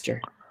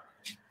 Esther.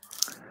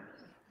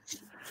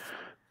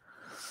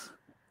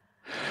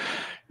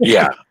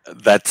 Yeah,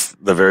 that's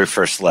the very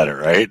first letter,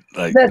 right?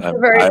 Like, That's the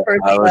very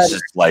first I was letter.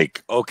 just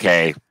like,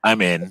 okay,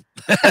 I'm in.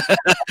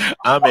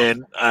 I'm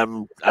in.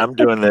 I'm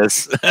doing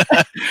this,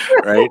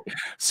 right?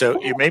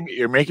 So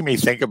you're making me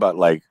think about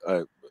like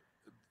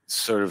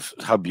sort of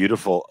how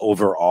beautiful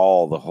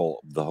overall the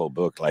whole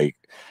book. Like,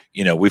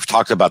 you know, we've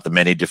talked about the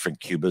many different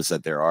Cubas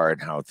that there are,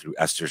 and how through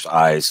Esther's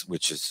eyes,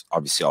 which is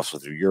obviously also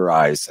through your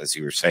eyes, as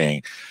you were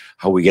saying,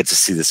 how we get to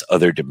see this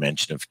other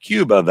dimension of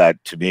Cuba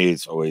that to me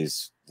is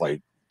always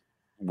like,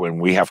 when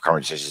we have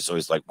conversations, it's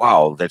always like,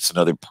 wow, that's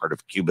another part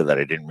of Cuba that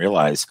I didn't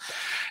realize.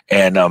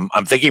 And I'm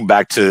thinking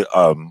back to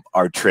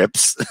our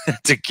trips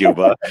to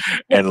Cuba,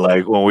 and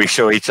like when we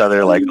show each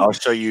other, like, I'll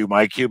show you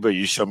my Cuba,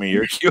 you show me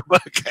your Cuba,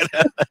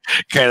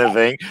 kind of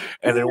thing.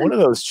 And then one of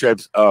those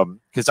trips,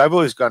 because I've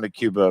always gone to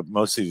Cuba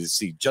mostly to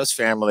see just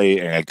family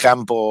and a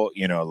campo,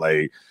 you know,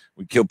 like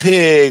we kill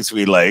pigs,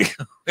 we like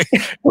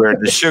we're in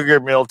the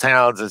sugar mill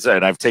towns,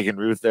 and I've taken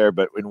Ruth there.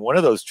 But in one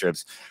of those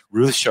trips,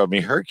 Ruth showed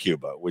me her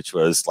Cuba, which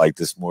was like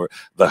this more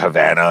the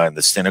Havana and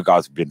the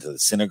synagogues. We've been to the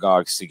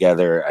synagogues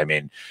together. I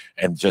mean,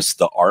 and just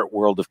the art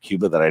world of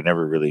Cuba that I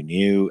never really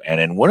knew. And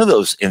in one of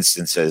those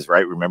instances,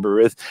 right? Remember,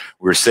 Ruth,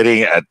 we're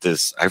sitting at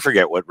this, I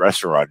forget what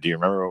restaurant. Do you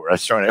remember what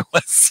restaurant it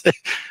was?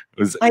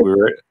 We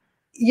were.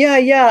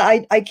 Yeah.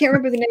 I can't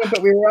remember the name,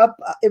 but we were up.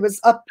 It was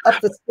up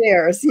the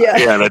stairs. Yeah.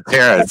 Yeah, the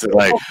terrace. And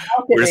like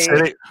we're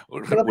sitting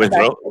with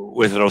nice.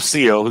 with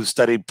Rocio, who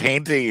studied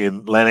painting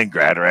in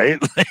Leningrad, right?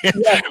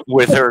 Yes.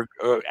 With her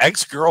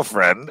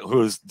ex-girlfriend,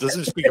 who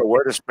doesn't speak a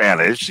word of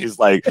Spanish. She's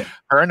like,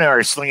 her and I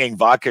are slinging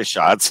vodka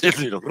shots.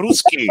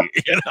 Ruski,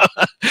 you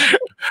know.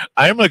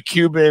 I'm a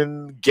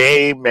Cuban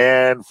gay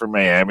man from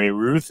Miami.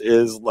 Ruth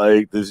is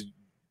like this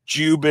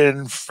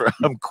Cuban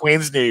from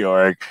Queens, New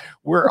York.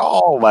 We're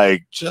all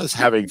like just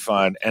having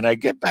fun. And I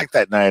get back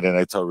that night and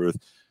I tell Ruth,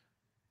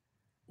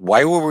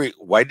 why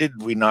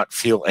did we not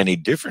feel any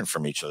different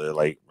from each other?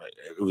 Like,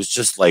 it was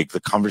just like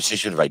the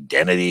conversation of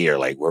identity, or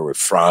like where we're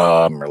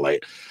from, or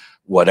like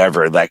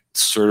whatever, that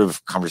sort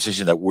of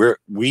conversation that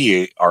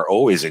we are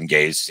always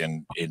engaged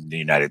in the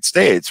United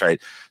States, right?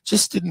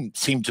 Just didn't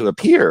seem to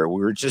appear.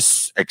 We were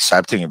just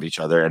accepting of each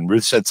other. And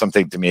Ruth said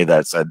something to me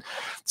that said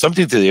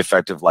something to the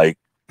effect of like,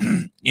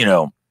 you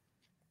know,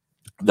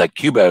 that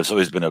Cuba has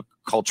always been a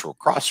cultural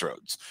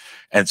crossroads.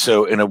 And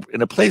so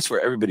in a place where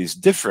everybody's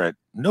different,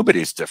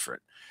 nobody's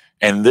different.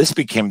 And this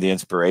became the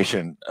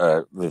inspiration,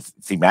 the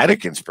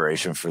thematic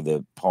inspiration for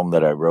the poem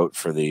that I wrote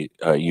for the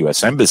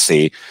U.S.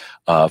 Embassy,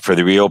 for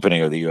the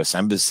reopening of the U.S.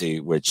 Embassy,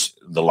 which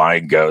the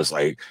line goes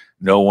like,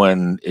 no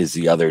one is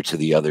the other to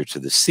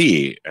the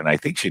sea. And I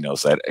think she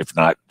knows that. If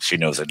not, she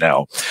knows it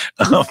now.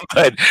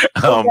 But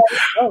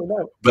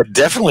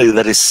definitely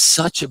that is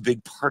such a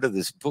big part of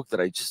this book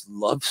that I just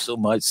love so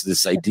much,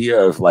 this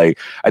idea of like,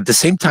 at the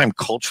same time,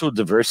 cultural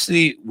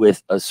diversity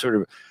with a sort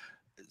of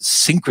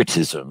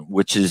syncretism,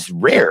 which is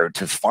rare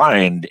to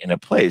find in a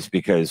place,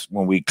 because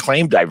when we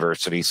claim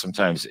diversity,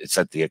 sometimes it's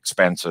at the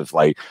expense of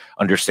like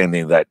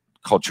understanding that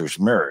cultures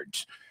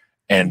merge.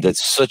 And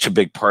that's such a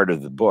big part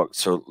of the book.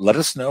 So let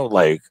us know,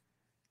 like,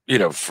 you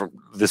know,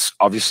 this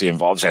obviously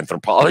involves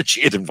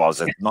anthropology, it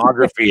involves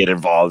ethnography, it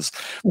involves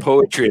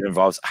poetry, it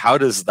involves, how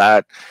does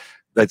that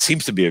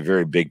seems to be a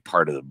very big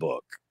part of the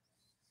book.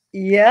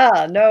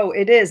 Yeah, no,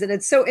 it is. And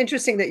it's so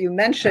interesting that you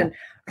mentioned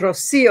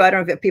Rocio. I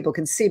don't know if people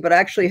can see, but I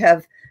actually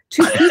have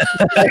two pieces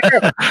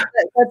there.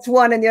 That's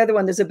one, and the other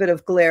one, there's a bit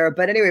of glare.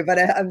 But anyway,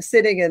 I'm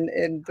sitting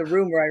in the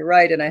room where I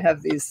write, and I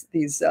have these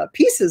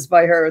pieces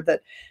by her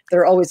that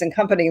they're always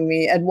accompanying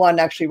me, and one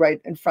actually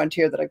right in front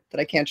here that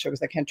I can't show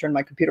because I can't turn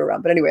my computer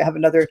around. But anyway, I have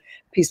another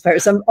piece by her.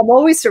 So I'm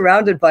always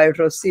surrounded by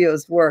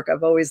Rocio's work.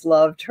 I've always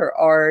loved her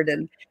art,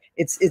 and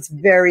it's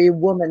very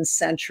woman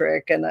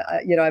centric, and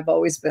you know, I've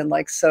always been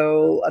like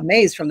so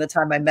amazed from the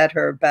time I met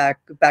her back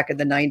in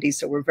the 90s.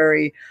 So we're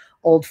very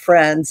old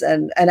friends,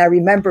 and I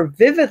remember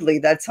vividly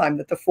that time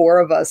that the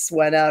four of us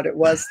went out. It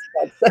was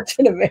like such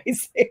an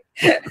amazing,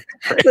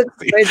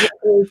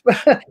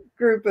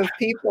 group of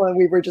people, and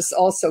we were just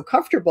all so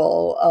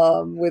comfortable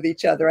with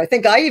each other. I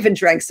think I even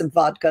drank some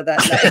vodka that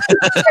night.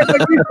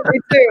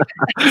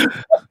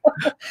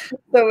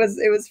 So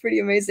it was pretty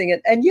amazing.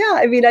 And yeah,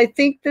 I mean, I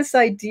think this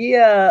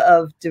idea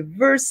of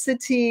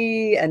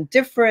diversity and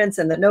difference,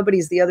 and that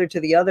nobody's the other to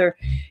the other,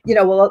 you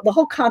know, well, the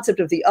whole concept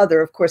of the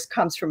other, of course,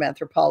 comes from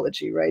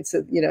anthropology, right?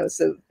 So, you know,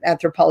 so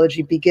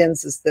anthropology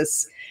begins as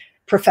this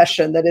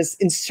profession that is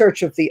in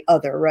search of the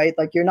other, right?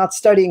 Like, you're not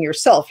studying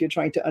yourself, you're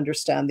trying to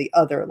understand the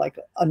other, like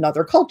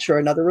another culture,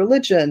 another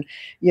religion.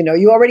 You know,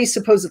 you already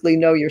supposedly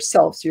know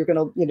yourself, so you're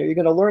going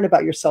to learn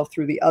about yourself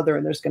through the other,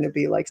 and there's going to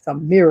be like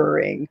some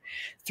mirroring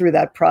through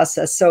that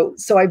process. So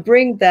I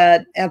bring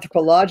that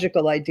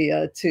anthropological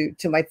idea to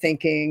my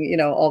thinking, you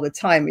know, all the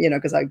time, you know,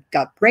 because I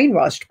got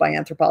brainwashed by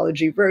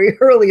anthropology very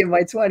early in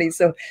my 20s.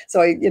 So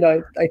I, you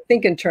know, I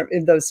think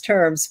in those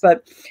terms,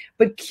 but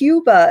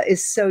Cuba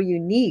is so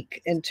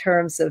unique in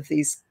terms of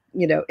these,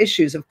 you know,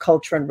 issues of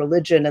culture and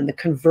religion and the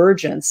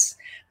convergence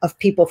of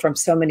people from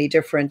so many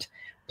different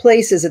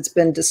places it's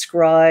been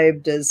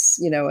described as,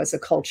 as a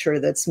culture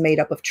that's made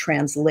up of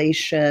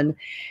translation.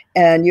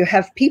 And you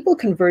have people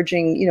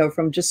converging,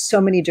 from just so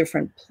many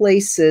different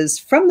places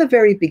from the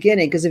very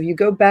beginning. Because if you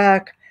go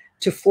back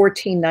to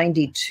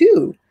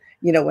 1492,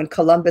 when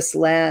Columbus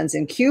lands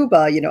in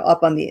Cuba,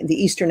 up on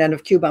the eastern end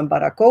of Cuba in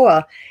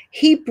Baracoa,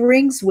 he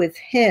brings with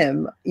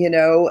him,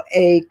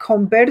 a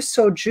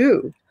converso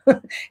Jew.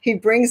 He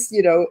brings,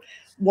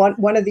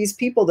 one of these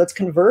people that's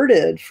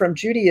converted from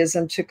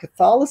Judaism to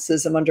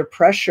Catholicism under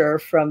pressure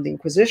from the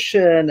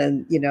Inquisition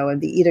and,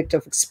 and the Edict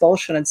of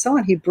Expulsion and so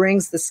on. He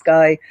brings this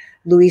guy,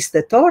 Luis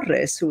de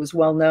Torres, who was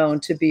well known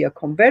to be a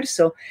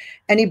converso.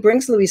 And he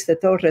brings Luis de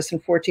Torres in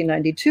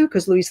 1492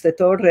 because Luis de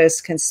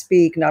Torres can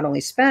speak not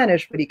only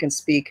Spanish, but he can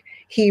speak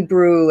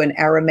Hebrew and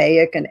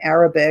Aramaic and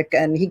Arabic.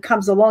 And he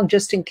comes along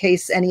just in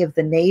case any of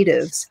the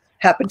natives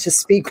happen to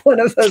speak one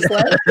of those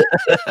languages.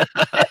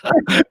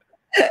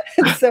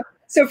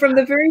 So from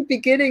the very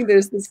beginning,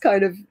 there's this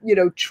kind of,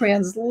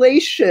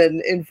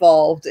 translation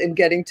involved in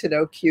getting to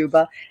know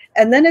Cuba.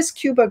 And then as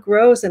Cuba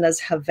grows and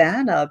as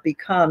Havana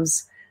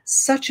becomes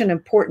such an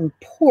important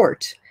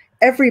port,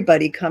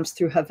 everybody comes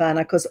through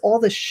Havana because all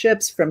the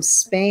ships from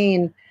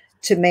Spain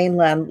to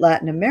mainland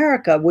Latin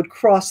America would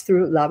cross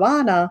through La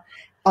Habana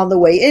on the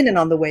way in and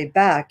on the way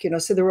back,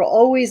 so there were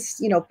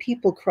always,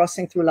 people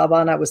crossing through La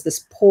Habana. Was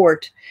this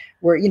port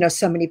where,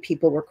 so many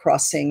people were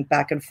crossing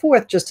back and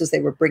forth just as they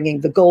were bringing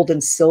the gold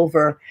and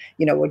silver,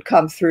 would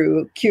come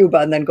through Cuba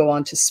and then go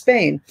on to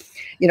Spain,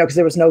 because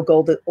there was no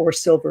gold or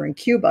silver in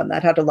Cuba. And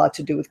that had a lot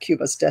to do with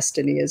Cuba's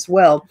destiny as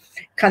well,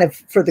 kind of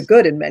for the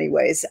good in many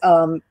ways.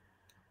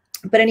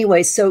 But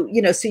anyway, so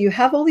you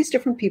have all these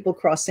different people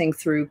crossing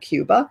through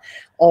Cuba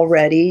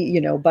already,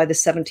 by the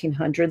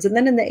 1700s. And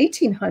then in the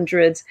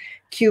 1800s,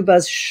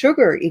 Cuba's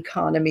sugar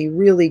economy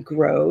really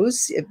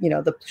grows.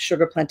 The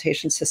sugar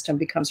plantation system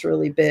becomes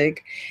really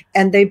big.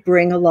 And they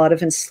bring a lot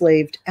of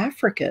enslaved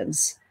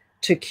Africans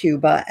to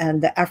Cuba.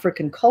 And the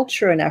African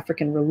culture and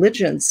African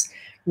religions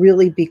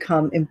really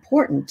become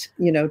important,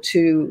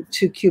 to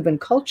Cuban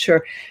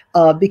culture,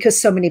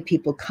 because so many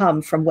people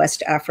come from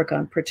West Africa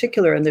in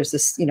particular. And there's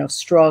this,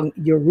 strong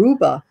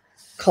Yoruba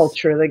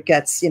culture that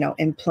gets,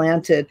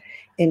 implanted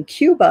in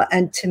Cuba.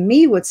 And to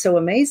me, what's so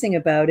amazing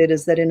about it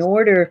is that in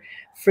order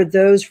for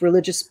those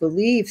religious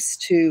beliefs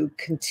to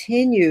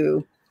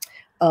continue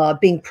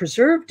being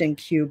preserved in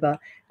Cuba,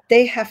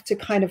 they have to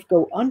kind of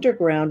go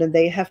underground and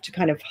they have to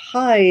kind of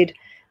hide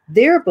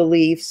their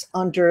beliefs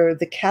under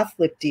the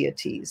Catholic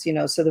deities,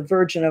 so the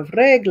Virgin of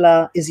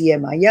Regla is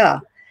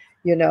Yemaya,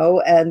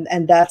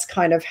 and that's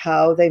kind of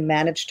how they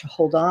managed to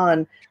hold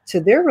on to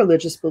their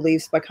religious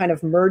beliefs by kind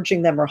of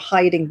merging them or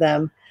hiding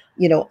them,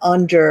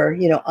 under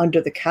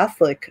the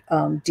Catholic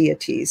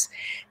deities.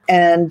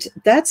 And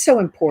that's so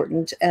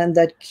important. And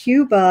that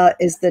Cuba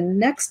is the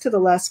next to the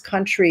last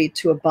country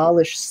to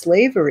abolish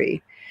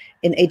slavery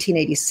in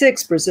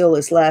 1886. Brazil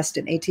is last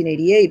in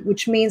 1888,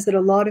 which means that a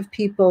lot of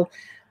people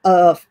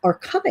are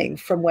coming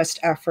from West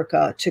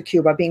Africa to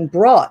Cuba, being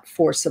brought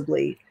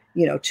forcibly,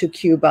 to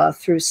Cuba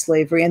through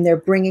slavery, and they're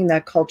bringing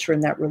that culture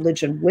and that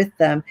religion with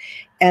them.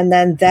 And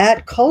then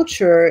that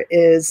culture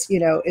is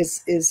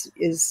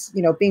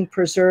being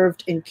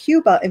preserved in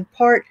Cuba in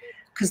part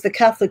because the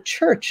Catholic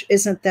Church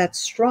isn't that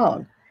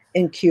strong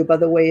in Cuba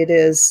the way it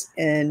is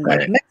in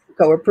like Mexico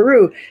or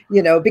Peru,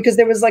 because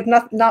there was like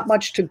not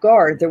much to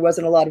guard. There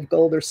wasn't a lot of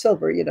gold or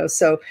silver,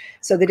 so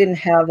they didn't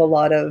have a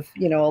lot of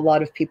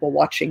people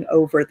watching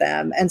over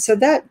them. And so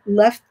that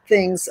left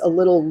things a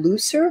little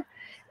looser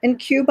in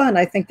Cuba. And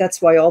I think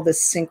that's why all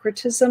this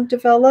syncretism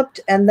developed.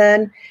 And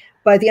then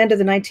by the end of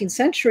the 19th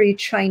century,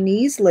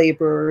 Chinese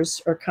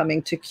laborers are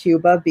coming to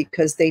Cuba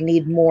because they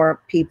need more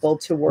people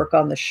to work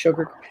on the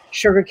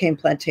sugarcane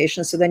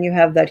plantation. So then you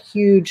have that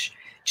huge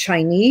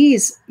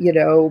Chinese,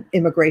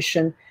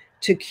 immigration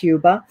to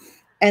Cuba.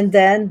 And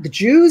then the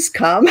Jews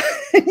come,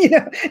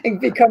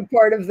 and become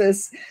part of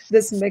this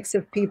mix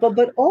of people.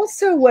 But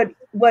also what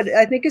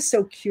I think is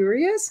so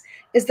curious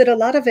is that a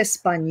lot of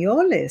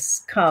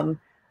Españoles come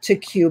to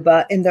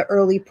Cuba in the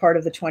early part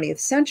of the 20th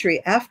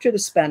century after the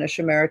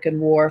Spanish-American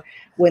War,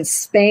 when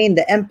Spain,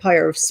 the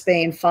Empire of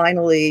Spain,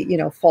 finally,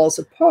 falls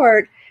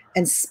apart.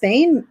 And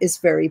Spain is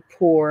very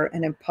poor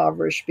and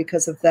impoverished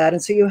because of that.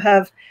 And so you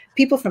have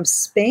people from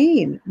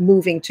Spain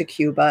moving to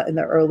Cuba in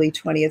the early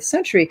 20th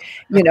century,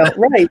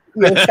 right.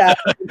 You have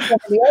so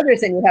many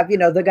others, and you have,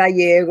 the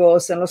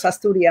Gallegos and los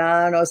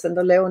Asturianos and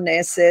the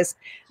Leoneses,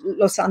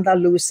 los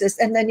Andaluces,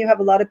 and then you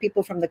have a lot of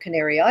people from the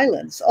Canary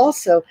Islands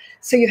also.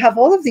 So you have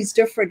all of these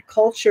different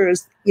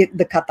cultures,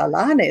 the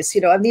Catalanes,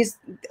 and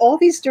all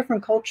these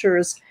different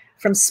cultures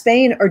from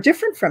Spain are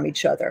different from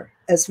each other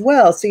as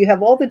well. So you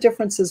have all the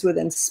differences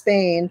within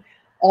Spain,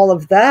 all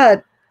of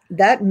that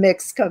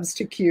mix comes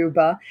to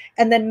Cuba.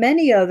 And then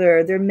there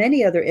are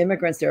many other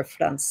immigrants. There are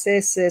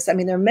Franceses. I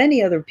mean, there are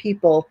many other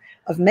people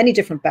of many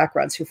different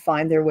backgrounds who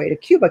find their way to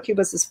Cuba.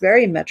 Cuba is this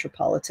very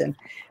metropolitan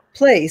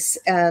place.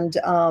 And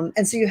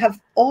so you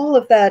have all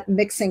of that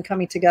mixing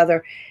coming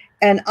together.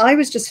 And I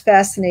was just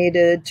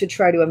fascinated to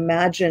try to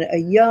imagine a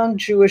young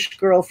Jewish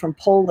girl from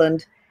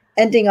Poland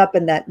ending up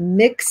in that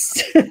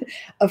mix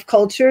of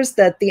cultures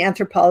that the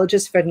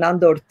anthropologist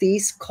Fernando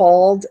Ortiz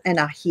called an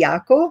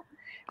ajiaco.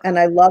 And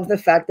I love the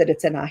fact that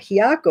it's an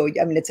ajiaco.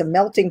 I mean, it's a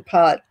melting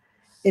pot.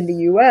 In the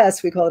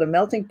US, we call it a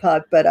melting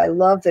pot, but I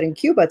love that in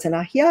Cuba, it's an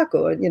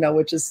ajiaco,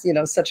 which is,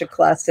 such a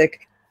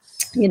classic,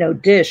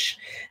 dish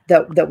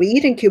that we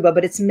eat in Cuba,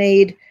 but it's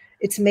made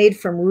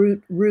from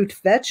root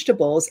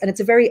vegetables. And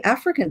it's a very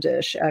African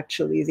dish,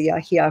 actually, the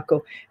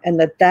ajiaco, and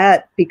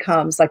that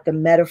becomes like the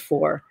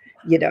metaphor,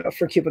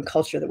 for Cuban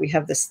culture, that we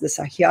have this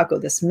ajiaco,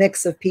 this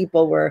mix of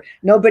people where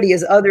nobody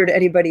is other to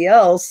anybody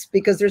else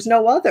because there's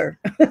no other.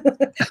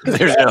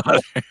 There's no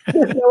other.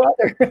 There's no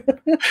other.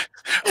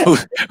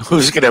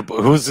 who's gonna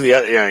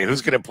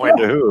point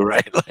to who,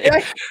 right?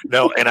 Like,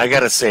 no, and I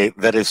gotta say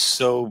that is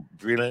so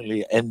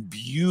brilliantly and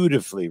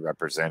beautifully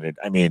represented.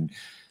 I mean,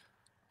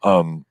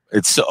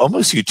 it's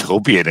almost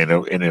utopian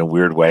in a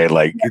weird way.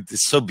 Like,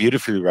 it's so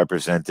beautifully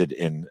represented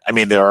in. I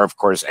mean, there are of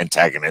course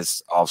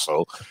antagonists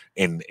also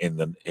in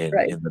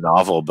the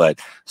novel, but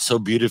so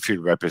beautifully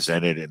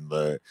represented in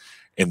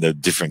the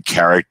different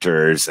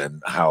characters,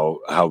 and how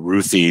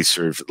Ruthie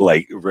sort of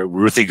like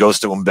Ruthie goes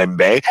to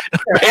Mbembe,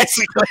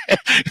 basically.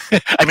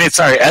 I mean,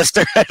 sorry,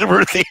 Esther and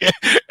Ruthie.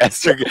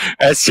 Esther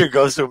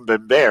goes to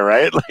Mbembe,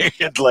 right?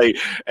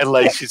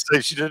 Like she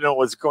said she didn't know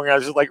what's going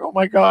on. She's like, oh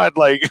my God,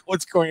 like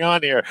what's going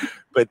on here?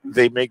 But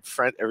they make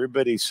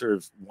everybody sort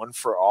of one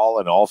for all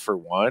and all for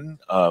one,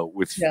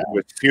 with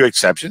few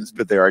exceptions,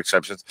 but there are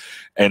exceptions,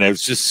 and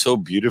it's just so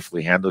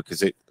beautifully handled,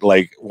 because it,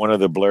 like one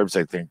of the blurbs,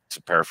 I think,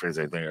 to paraphrase,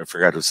 I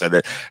forgot who said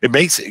that,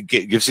 it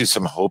gives you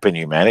some hope in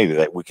humanity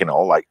that we can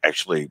all like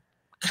actually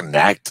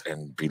connect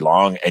and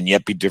belong, and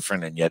yet be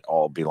different, and yet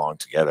all belong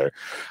together.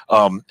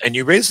 And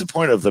you raised the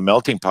point of the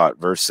melting pot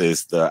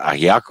versus the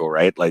ajiaco,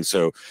 right? Like,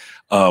 so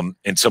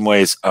in some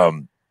ways,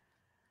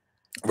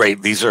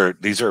 right, these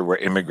are where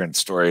immigrant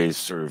stories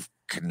sort of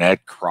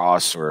connect,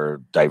 cross,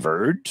 or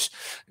diverge,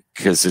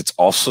 because it's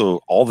also,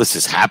 all this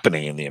is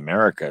happening in the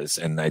Americas,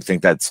 and I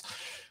think that's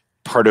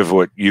part of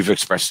what you've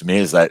expressed to me,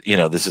 is that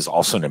this is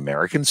also an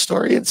American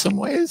story in some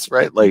ways,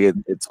 right? Like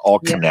it's all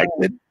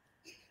connected.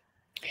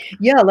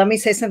 Yeah, let me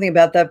say something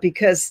about that,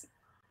 because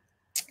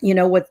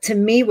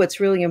what's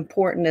really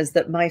important is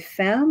that my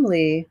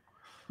family,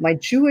 my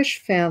Jewish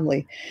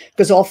family,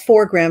 because all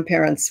four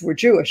grandparents were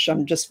Jewish.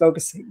 I'm just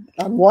focusing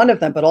on one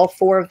of them, but all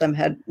four of them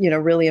had,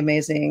 really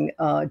amazing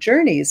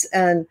journeys.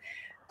 And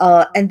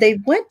they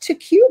went to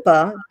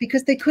Cuba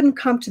because they couldn't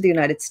come to the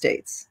United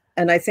States.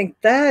 And I think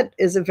that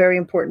is a very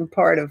important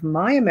part of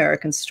my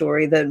American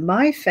story, that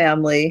my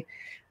family,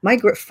 my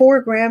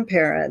four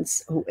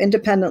grandparents, who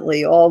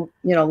independently all,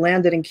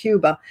 landed in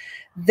Cuba,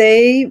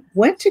 they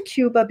went to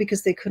Cuba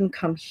because they couldn't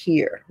come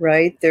here,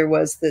 right? There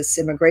was this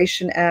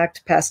Immigration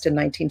Act passed in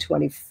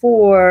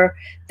 1924.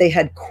 They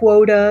had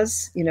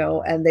quotas,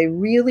 and they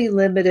really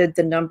limited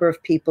the number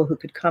of people who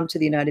could come to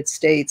the United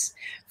States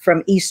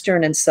from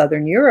Eastern and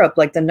Southern Europe.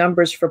 Like the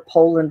numbers for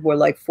Poland were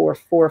like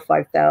 4,000 or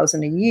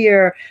 5,000 a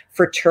year.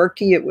 For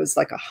Turkey, it was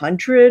like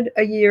 100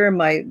 a year.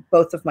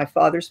 Both of my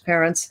father's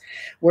parents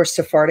were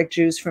Sephardic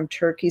Jews from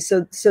Turkey.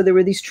 So there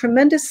were these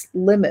tremendous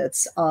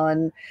limits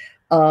on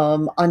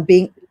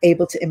being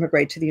able to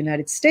immigrate to the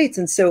United States.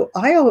 And so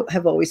I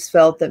have always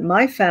felt that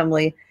my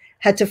family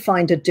had to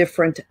find a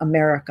different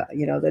America,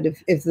 that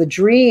if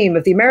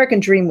the American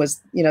dream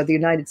was, the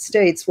United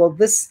States, well,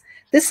 this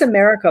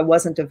America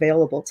wasn't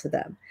available to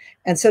them.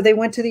 And so they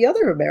went to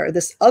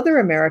this other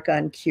America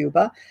in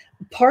Cuba,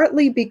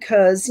 partly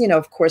because,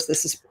 of course,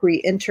 this is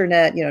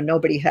pre-internet,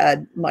 nobody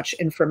had much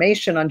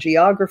information on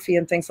geography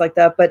and things like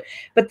that, but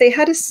they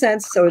had a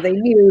sense, so they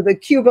knew that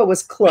Cuba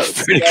was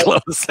close. Pretty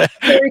close.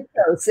 Very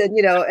close. And,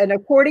 and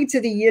according to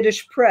the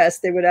Yiddish press,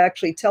 they would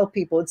actually tell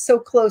people it's so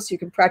close you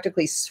can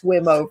practically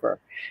swim over,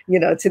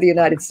 to the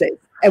United States,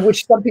 and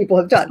which some people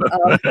have done.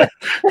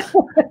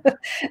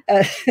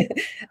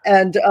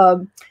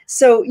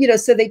 So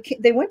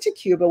they went to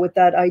Cuba with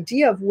that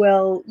idea of,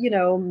 well,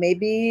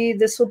 maybe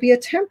this will be a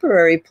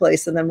temporary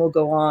place and then we'll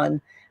go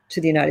on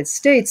to the United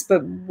States.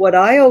 But what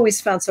I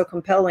always found so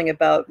compelling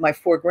about my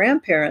four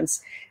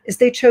grandparents is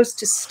they chose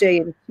to stay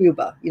in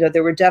Cuba.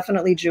 There were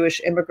definitely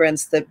Jewish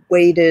immigrants that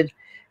waited,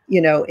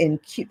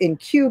 in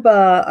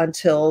Cuba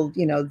until,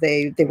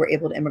 they were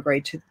able to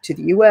immigrate to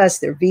the US,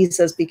 their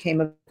visas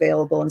became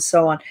available and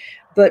so on.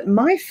 But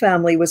my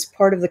family was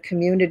part of the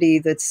community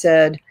that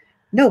said,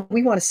 no,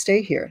 we want to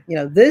stay here.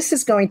 This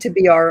is going to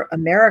be our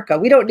America.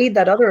 We don't need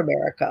that other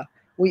America.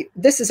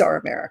 This is our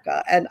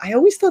America. And I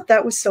always thought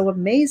that was so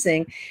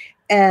amazing.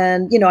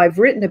 And, I've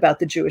written about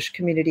the Jewish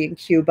community in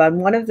Cuba.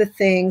 And one of the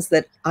things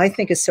that I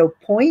think is so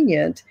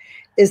poignant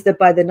is that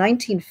by the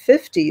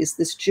 1950s,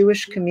 this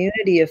Jewish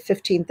community of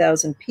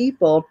 15,000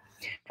 people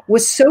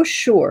was so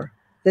sure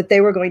that they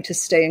were going to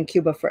stay in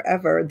Cuba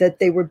forever, that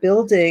they were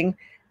building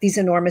these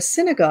enormous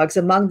synagogues,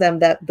 among them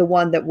the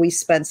one that we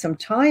spent some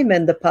time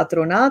in, the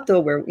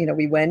Patronato, where,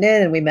 we went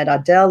in and we met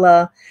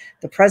Adela,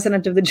 the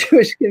president of the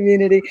Jewish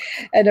community,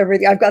 and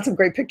everything. I've got some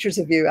great pictures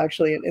of you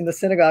actually in the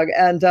synagogue.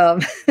 And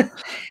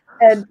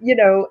And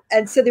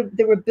and so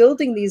they were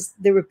building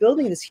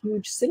this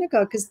huge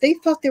synagogue because they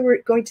thought they were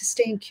going to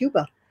stay in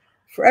Cuba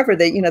forever.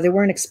 They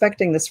weren't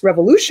expecting this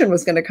revolution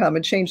was going to come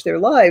and change their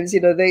lives.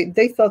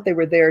 They thought they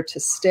were there to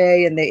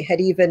stay, and they had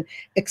even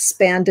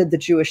expanded the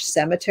Jewish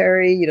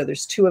cemetery.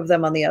 There's 2 of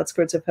them on the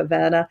outskirts of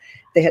Havana.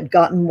 They had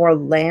gotten more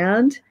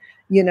land,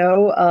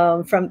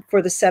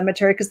 for the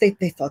cemetery, because they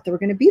thought they were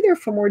going to be there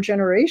for more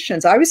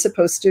generations. I was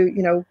supposed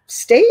to,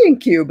 stay in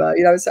Cuba.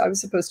 I was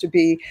supposed to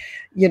be,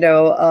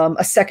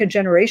 a second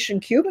generation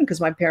Cuban,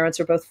 because my parents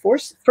are both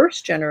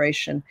first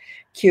generation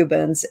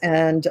Cubans.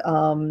 And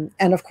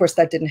of course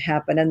that didn't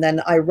happen. And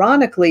then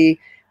ironically,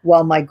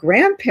 while my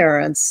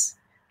grandparents,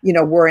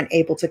 weren't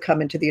able to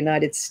come into the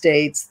United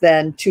States,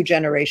 then 2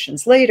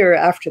 generations later,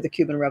 after the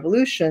Cuban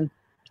Revolution,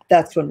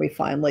 that's when we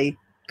finally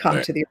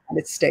come to the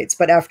United States,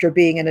 but after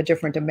being in a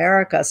different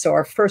America. So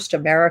our first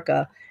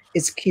America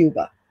is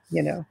Cuba,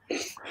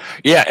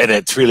 Yeah, and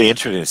it's really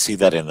interesting to see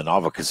that in the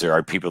novel, because there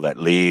are people that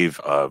leave,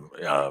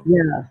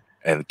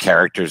 and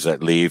characters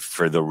that leave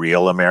for the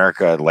real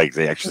America, like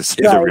they actually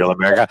say the real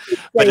America.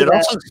 But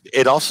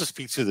it also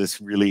speaks to this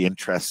really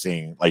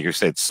interesting, like you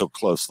said, it's so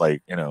close,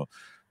 like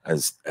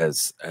as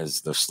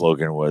the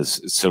slogan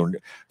was,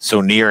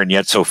 so near and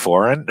yet so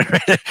foreign.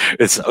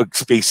 It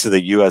speaks to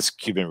the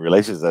U.S.-Cuban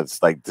relations.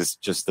 That's like this,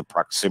 just the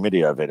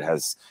proximity of it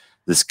has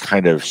this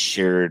kind of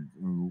shared,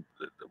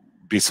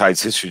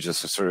 besides history,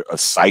 just a sort of a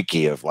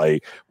psyche of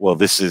like, well,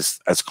 this is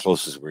as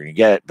close as we're gonna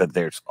get, but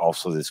there's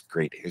also this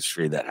great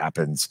history that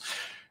happens.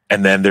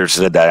 And then there's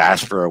the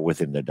diaspora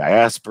within the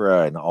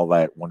diaspora and all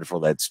that wonderful,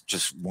 that's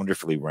just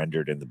wonderfully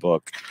rendered in the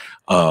book.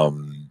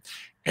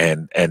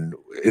 And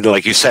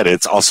like you said,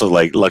 it's also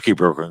like Lucky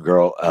Broken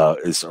Girl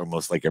is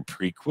almost like a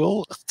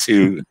prequel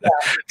to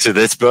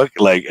this book.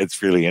 Like,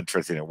 it's really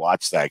interesting to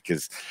watch that,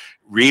 because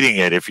reading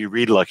it, if you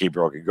read Lucky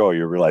Broken Girl,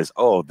 you realize,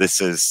 oh,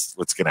 this is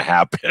what's going to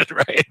happen,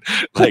 right?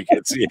 Like,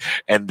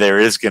 and there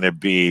is going to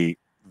be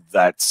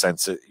that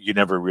sense that you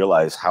never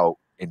realize how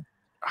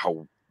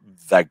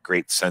that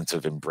great sense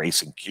of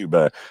embracing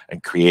Cuba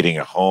and creating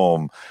a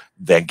home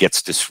then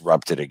gets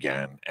disrupted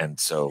again. And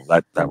so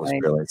that was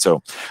brilliant.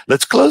 So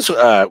let's close,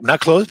 not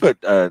close, but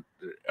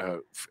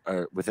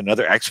with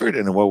another expert,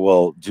 and then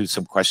we'll do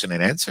some question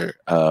and answer.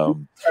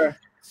 Sure.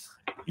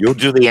 You'll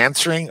do the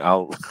answering.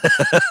 I'll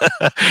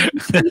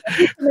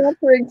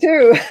answering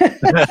too.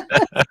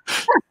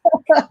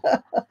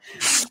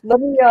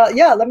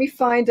 Let me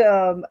find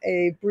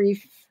a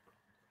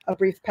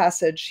brief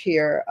passage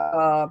here.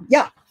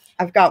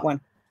 I've got one.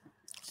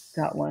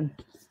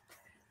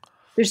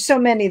 There's so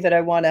many that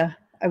I want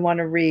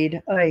to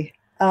read. Maybe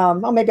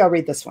I'll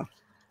read this one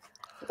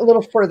a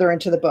little further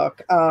into the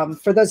book.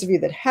 For those of you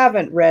that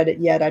haven't read it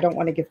yet, I don't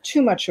want to give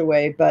too much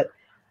away, but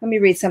let me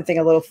read something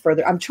a little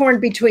further. I'm torn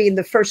between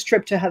the first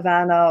trip to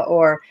Havana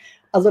or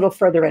a little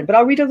further in, but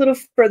I'll read a little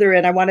further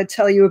in. I want to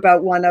tell you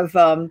about one of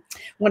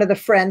the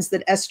friends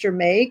that Esther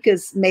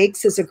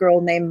makes is a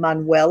girl named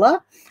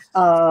Manuela,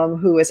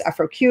 who is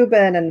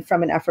Afro-Cuban and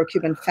from an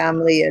Afro-Cuban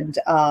family,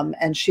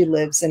 and she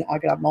lives in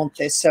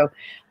Agramonte. So,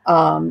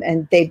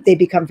 and they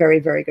become very,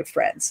 very good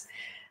friends.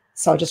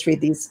 So I'll just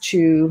read these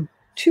two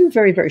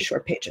very, very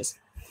short pages.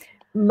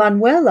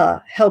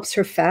 Manuela helps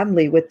her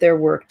family with their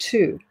work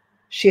too.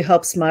 She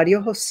helps Mario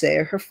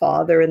Jose, her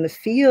father, in the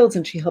fields,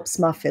 and she helps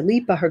Ma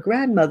Felipa, her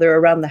grandmother,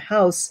 around the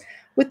house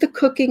with the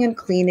cooking and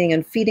cleaning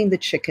and feeding the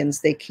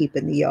chickens they keep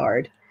in the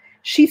yard.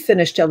 She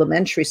finished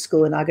elementary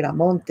school in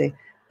Agramonte,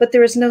 but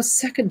there is no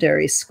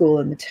secondary school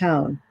in the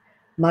town.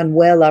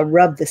 Manuela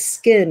rubbed the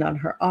skin on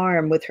her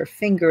arm with her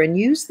finger and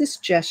used this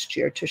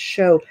gesture to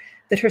show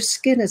that her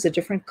skin is a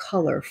different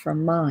color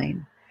from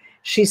mine.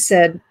 She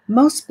said,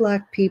 most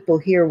Black people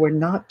here were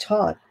not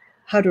taught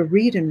how to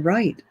read and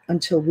write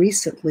until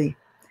recently.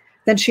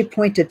 Then she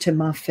pointed to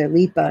Ma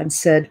Felipa and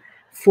said,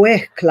 fue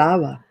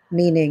esclava,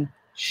 meaning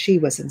she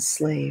was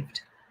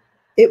enslaved.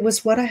 It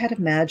was what I had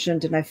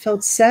imagined, and I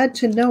felt sad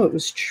to know it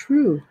was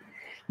true.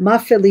 Ma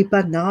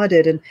Felipa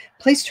nodded and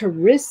placed her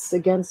wrists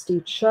against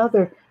each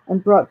other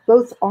and brought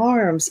both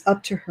arms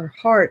up to her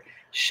heart,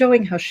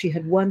 showing how she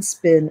had once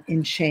been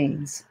in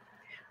chains.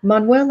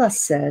 Manuela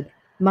said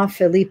Ma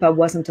Felipa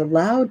wasn't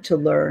allowed to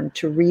learn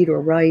to read or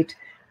write,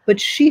 but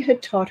she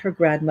had taught her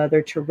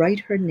grandmother to write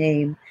her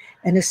name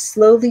and is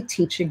slowly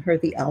teaching her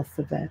the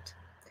alphabet.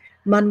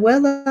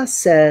 Manuela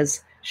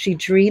says she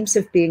dreams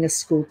of being a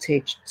school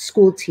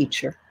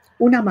teacher,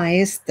 una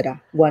maestra,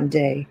 one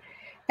day,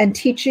 and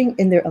teaching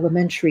in their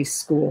elementary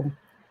school.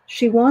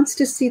 She wants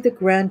to see the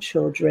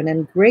grandchildren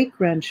and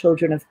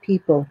great-grandchildren of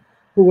people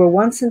who were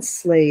once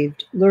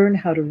enslaved learn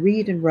how to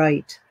read and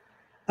write.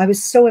 I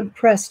was so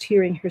impressed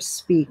hearing her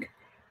speak,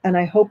 and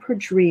I hope her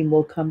dream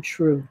will come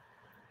true.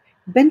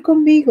 Ven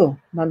conmigo,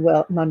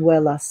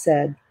 Manuela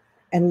said,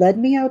 and led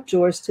me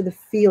outdoors to the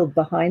field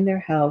behind their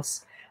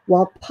house,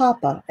 while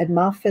Papa and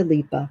Ma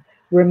Felipa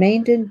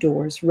remained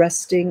indoors,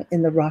 resting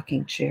in the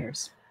rocking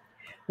chairs.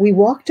 We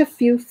walked a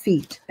few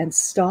feet and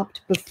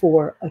stopped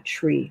before a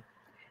tree.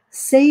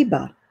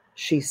 Ceiba,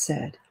 she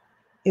said.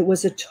 It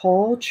was a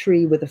tall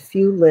tree with a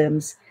few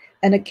limbs,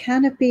 and a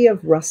canopy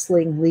of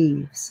rustling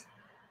leaves.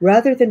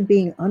 Rather than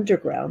being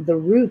underground, the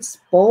roots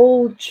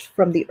bulged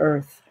from the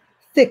earth,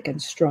 thick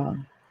and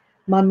strong.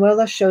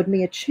 Manuela showed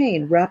me a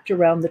chain wrapped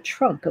around the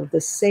trunk of the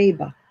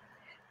ceiba.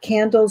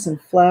 Candles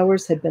and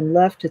flowers had been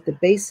left at the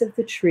base of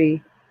the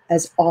tree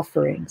as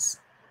offerings.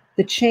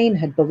 The chain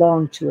had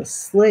belonged to a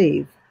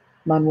slave,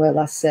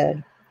 Manuela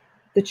said.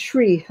 The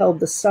tree held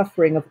the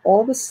suffering of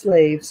all the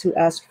slaves who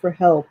asked for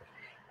help,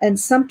 and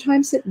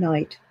sometimes at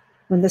night,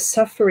 when the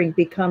suffering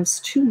becomes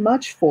too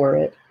much for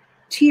it,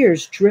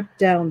 tears drip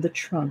down the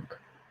trunk.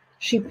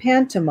 She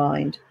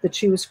pantomimed that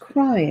she was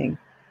crying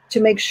to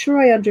make sure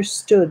I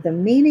understood the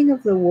meaning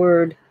of the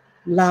word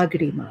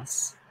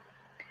lágrimas.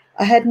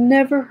 I had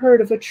never heard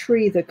of a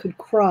tree that could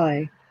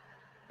cry,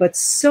 but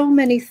so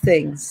many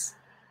things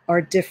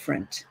are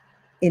different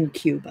in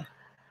Cuba.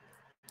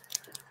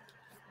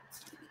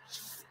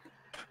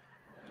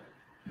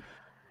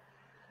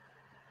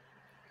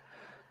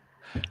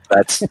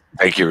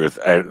 Thank you, Ruth.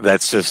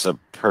 That's just a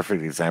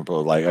perfect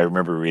example. Like, I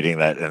remember reading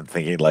that and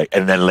thinking, like,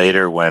 and then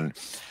later when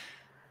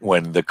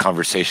the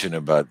conversation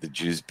about the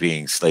Jews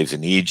being slaves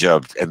in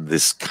Egypt and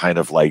this kind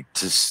of like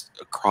just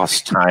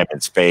across time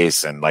and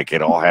space, and like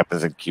it all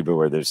happens in Cuba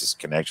where there's this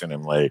connection.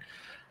 I'm like,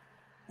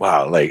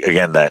 wow, like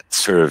again, that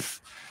sort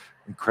of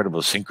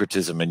incredible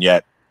syncretism, and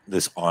yet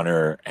this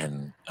honor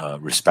and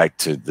respect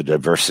to the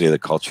diversity of the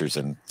cultures,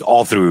 and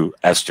all through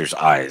Esther's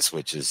eyes,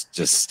 which is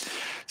just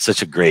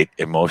such a great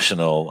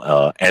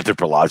emotional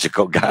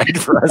anthropological guide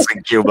for us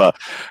in Cuba.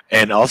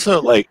 And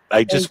also, like,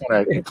 I just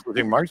want to include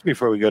remarks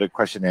before we go to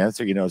question and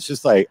answer. You know, it's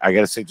just like, I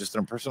gotta say, just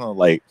on a personal,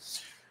 like,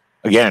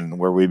 again,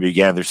 where we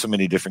began, there's so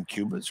many different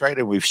Cubas, right?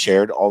 And we've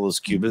shared all those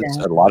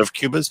Cubas, a lot of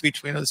Cubas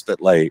between us,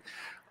 but like,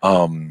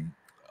 you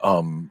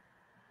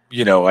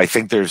know, I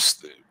think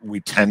we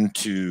tend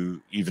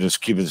to, even as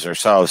Cubans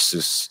ourselves,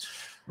 just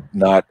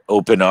not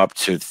open up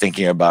to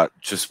thinking about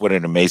just what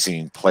an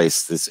amazing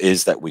place this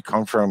is that we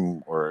come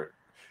from or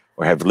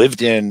have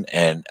lived in,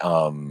 and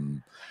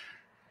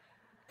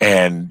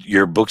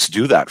your books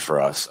do that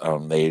for us.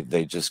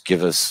 They just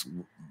give us,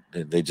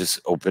 they just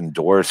open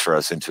doors for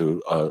us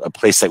into a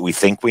place that we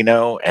think we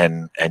know,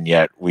 and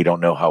yet we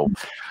don't know how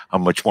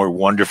much more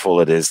wonderful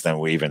it is than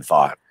we even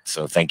thought.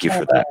 So thank you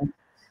for that.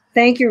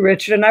 Thank you,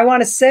 Richard. And I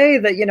want to say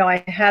that, you know,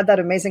 I had that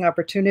amazing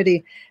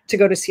opportunity to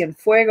go to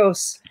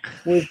Cienfuegos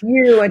with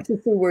you and to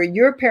see where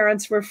your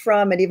parents were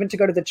from, and even to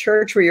go to the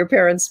church where your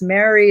parents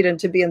married, and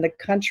to be in the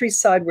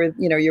countryside where,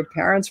 you know, your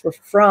parents were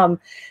from.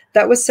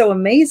 That was so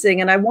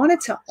amazing. And I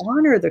wanted to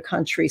honor the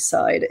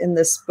countryside in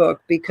this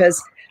book because,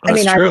 I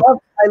mean, I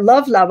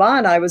love La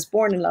Habana. I was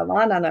born in La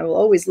Habana, and I will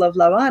always love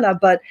La Habana.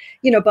 But,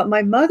 you know, but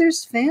my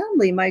mother's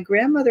family, my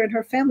grandmother and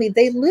her family,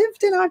 they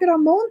lived in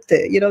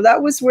Agramonte. You know,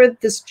 that was where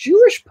this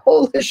Jewish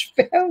Polish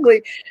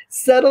family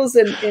settles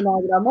in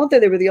Agramonte.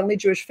 They were the only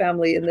Jewish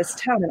family in this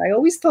town. And I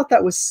always thought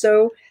that was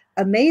so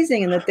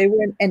amazing, and that they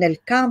were in El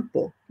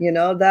Campo. You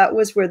know, that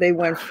was where they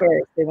went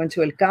first. They went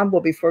to El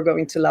Campo before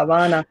going to La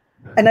Habana.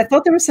 And I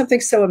thought there was something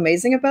so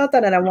amazing about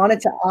that. And I wanted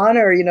to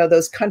honor, you know,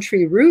 those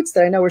country roots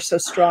that I know were so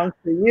strong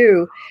for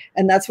you.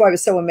 And that's why it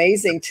was so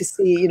amazing to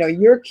see, you know,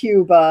 your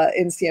Cuba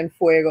in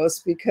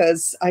Cienfuegos,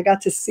 because I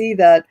got to see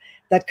that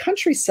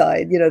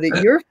countryside, you know,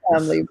 that your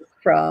family was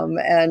from.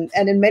 And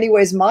in many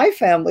ways, my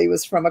family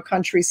was from a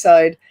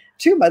countryside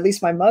too, at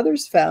least my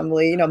mother's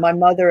family. You know, my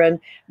mother and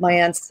my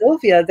Aunt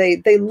Sylvia,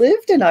 they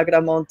lived in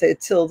Agramonte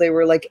till they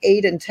were like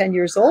 8 and 10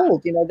 years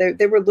old. You know,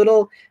 they were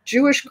little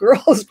Jewish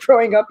girls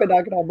growing up in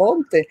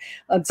Agramonte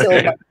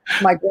until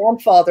my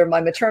grandfather,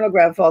 my maternal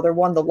grandfather,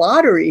 won the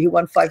lottery. He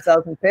won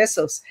 5,000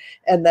 pesos.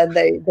 And then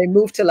they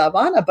moved to La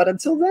Habana. But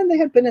until then, they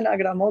had been in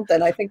Agramonte.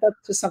 And I think that's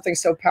just something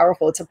so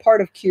powerful. It's a part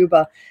of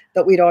Cuba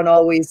that we don't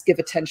always give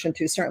attention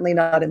to, certainly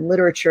not in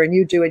literature. And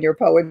you do in your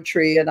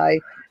poetry. And I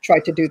try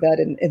to do that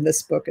in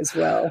this book as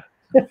well.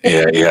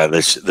 yeah,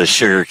 the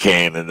sugar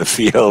cane and the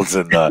fields,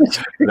 and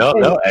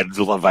and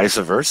vice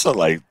versa.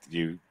 Like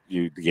you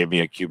gave me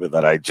a Cuba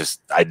that I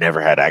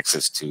never had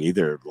access to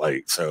either.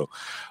 Like, so,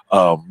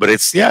 but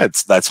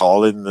that's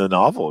all in the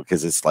novel,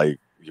 because it's like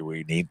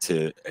we need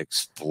to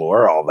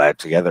explore all that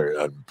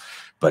together.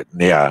 But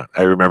yeah,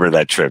 I remember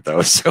that trip. That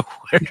was so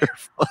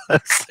wonderful.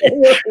 Like,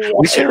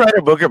 we should write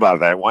a book about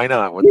that. Why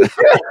not?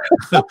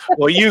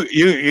 Well,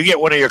 you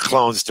get one of your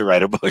clones to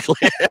write a book.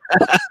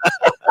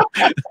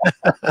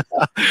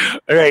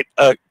 All right,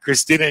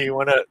 Christina, you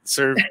want to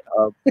sort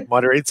of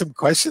moderate some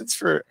questions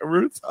for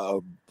Ruth?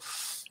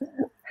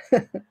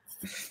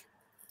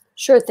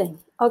 Sure thing.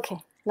 Okay,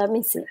 let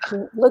me see.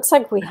 Looks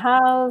like we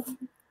have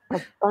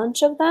a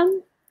bunch of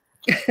them.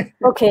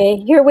 Okay,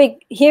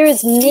 here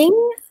is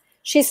Ning.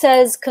 She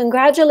says,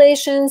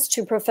 congratulations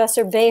to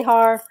Professor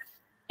Behar.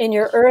 In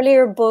your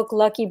earlier book,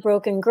 Lucky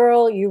Broken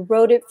Girl, you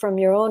wrote it from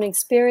your own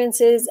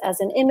experiences as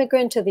an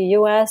immigrant to the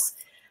US.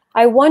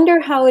 I wonder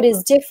how it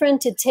is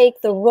different to take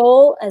the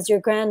role as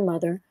your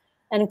grandmother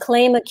and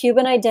claim a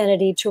Cuban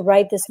identity to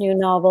write this new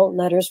novel,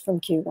 Letters from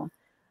Cuba.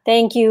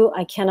 Thank you.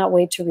 I cannot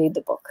wait to read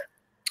the book.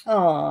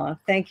 Oh,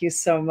 thank you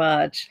so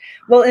much.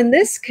 Well, in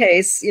this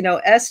case,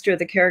 Esther,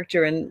 the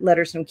character in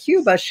Letters from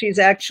Cuba, she's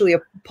actually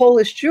a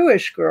Polish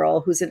Jewish girl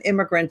who's an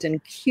immigrant in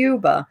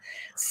Cuba.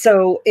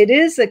 So it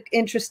is an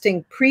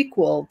interesting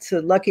prequel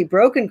to Lucky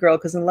Broken Girl,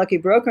 because in Lucky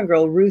Broken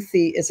Girl,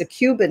 Ruthie is a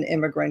Cuban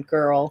immigrant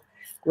girl,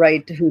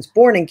 right, who's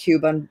born in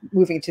Cuba and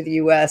moving to the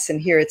US.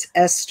 And here it's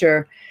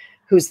Esther,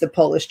 who's the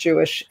Polish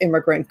Jewish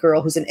immigrant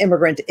girl, who's an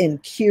immigrant in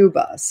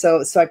Cuba.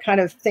 So I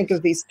kind of think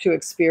of these two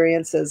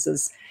experiences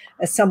as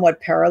somewhat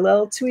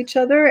parallel to each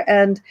other.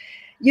 And,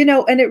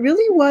 and it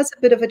really was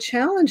a bit of a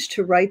challenge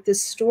to write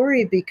this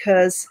story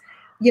because,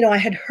 I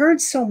had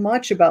heard so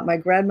much about my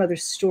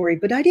grandmother's story,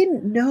 but I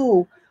didn't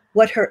know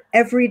what her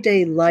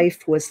everyday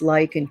life was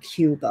like in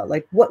Cuba.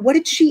 Like, what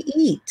did she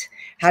eat?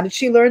 How did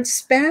she learn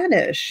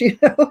Spanish?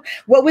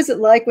 What was it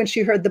like when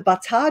she heard the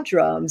bata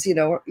drums, in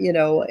a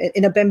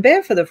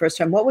bembe for the first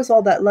time? What was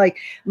all that like?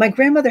 My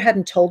grandmother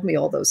hadn't told me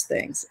all those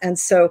things. And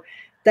so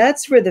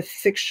that's where the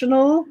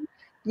fictional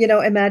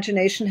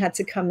imagination had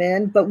to come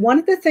in. But one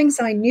of the things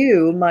I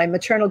knew, my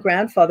maternal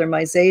grandfather,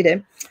 my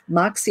Zede,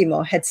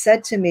 Maximo, had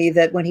said to me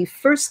that when he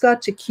first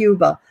got to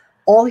Cuba,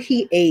 all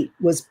he ate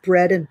was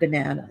bread and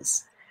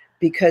bananas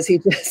because he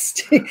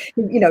just, he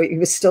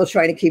was still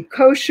trying to keep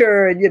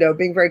kosher and,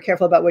 being very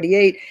careful about what he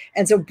ate.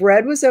 And so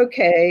bread was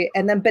okay.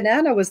 And then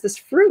banana was this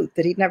fruit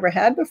that he'd never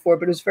had before,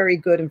 but it was very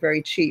good and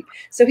very cheap.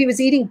 So he was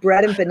eating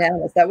bread and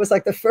bananas. That was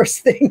like the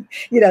first thing,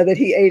 that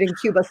he ate in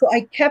Cuba. So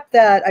I kept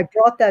that, I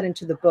brought that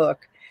into the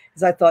book.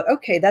 Because I thought,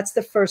 okay, that's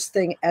the first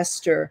thing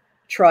Esther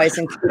tries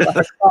in Cuba.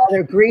 Her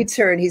father greets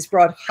her, and he's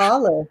brought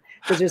challah,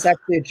 because there's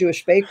actually a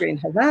Jewish bakery in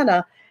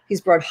Havana.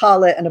 He's brought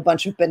challah and a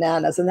bunch of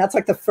bananas, and that's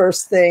like the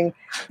first thing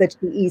that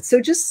she eats. So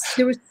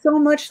there was so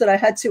much that I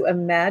had to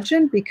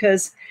imagine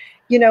because,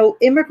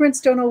 immigrants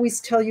don't always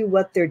tell you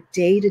what their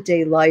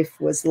day-to-day life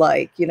was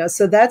like,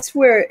 so that's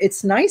where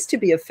it's nice to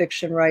be a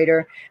fiction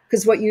writer,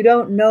 because what you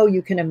don't know,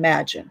 you can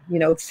imagine,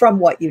 from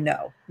what you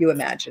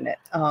imagine it.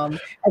 And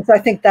so I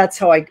think that's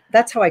how I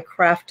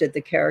crafted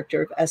the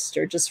character of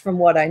Esther, just from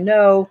what I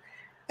know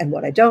and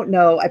what I don't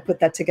know. I put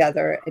that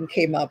together and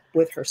came up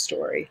with her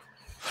story.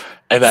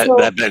 And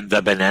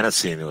that banana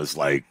scene was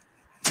like,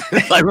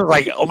 I was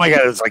like, oh my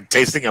God, it's like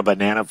tasting a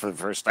banana for the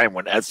first time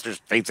when Esther's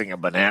tasting a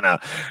banana.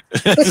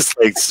 It's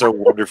like so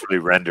wonderfully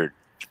rendered.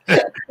 So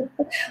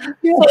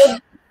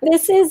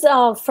this is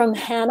from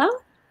Hannah.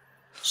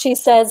 She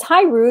says,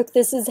 "Hi, Ruth.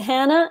 This is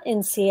Hannah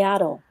in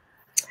Seattle.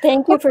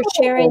 Thank you for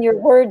sharing your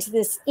words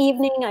this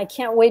evening. I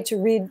can't wait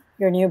to read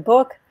your new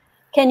book.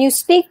 Can you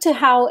speak to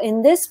how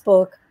in this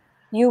book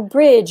you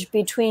bridge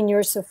between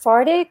your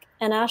Sephardic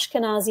and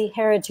Ashkenazi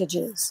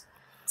heritages,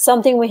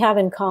 something we have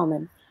in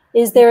common?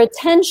 Is there a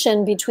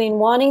tension between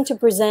wanting to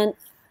present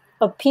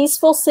a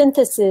peaceful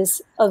synthesis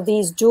of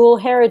these dual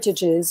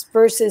heritages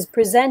versus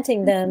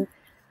presenting them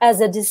as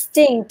a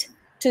distinct,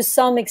 to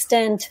some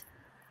extent,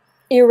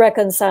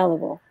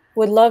 irreconcilable?"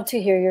 Would love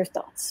to hear your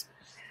thoughts.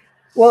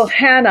 Well,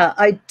 Hannah,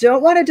 I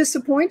don't want to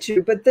disappoint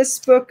you, but this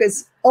book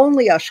is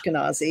only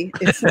Ashkenazi.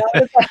 It's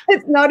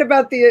not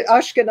about the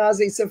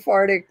Ashkenazi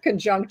Sephardic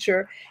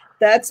conjuncture.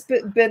 That's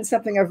been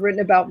something I've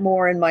written about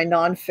more in my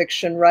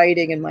nonfiction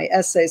writing and my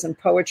essays and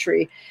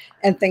poetry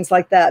and things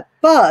like that.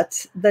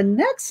 But the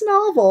next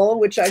novel,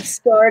 which I've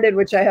started,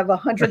 which I have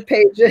 100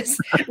 pages.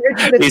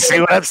 You see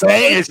what I'm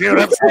saying? You see what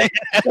I'm saying?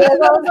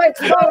 The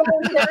next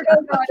novel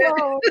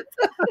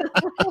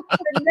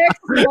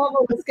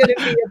is going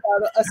to be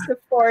about a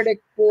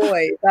Sephardic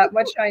boy. That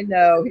much I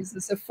know. He's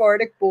a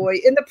Sephardic boy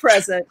in the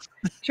present,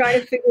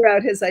 trying to figure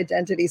out his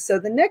identity. So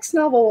the next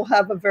novel will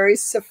have a very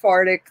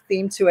Sephardic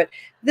theme to it.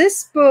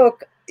 This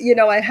book,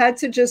 I had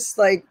to just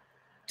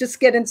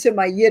get into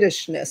my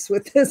Yiddishness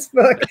with this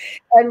book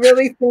and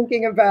really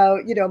thinking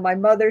about, my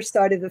mother's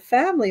side of the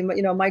family.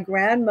 My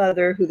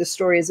grandmother, who the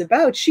story is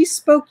about, she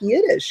spoke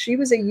Yiddish. She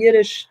was a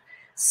Yiddish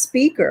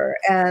speaker.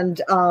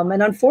 And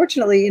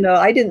unfortunately,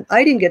 I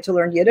didn't get to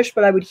learn Yiddish,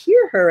 but I would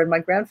hear her and my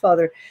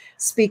grandfather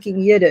speaking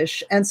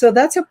Yiddish. And so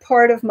that's a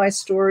part of my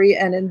story.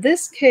 And in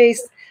this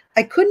case,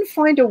 I couldn't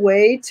find a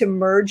way to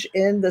merge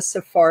in the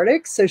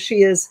Sephardic. So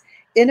she is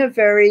in a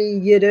very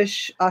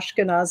Yiddish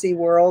Ashkenazi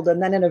world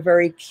and then in a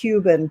very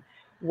Cuban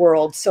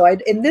world. So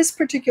in this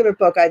particular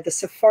book, the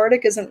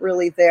Sephardic isn't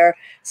really there.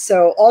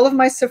 So all of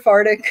my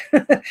Sephardic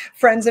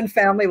friends and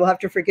family will have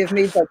to forgive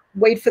me, but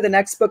wait for the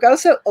next book.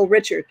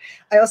 Richard,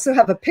 I also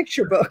have a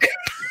picture book.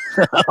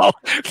 Oh,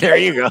 there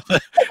you go.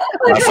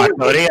 I'm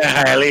telling you.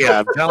 I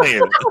have a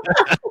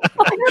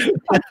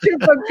picture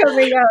book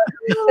coming out.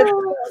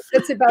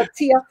 It's about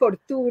Tia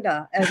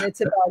Fortuna, and it's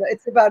about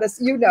us.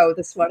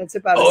 This one. It's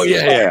about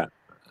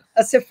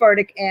a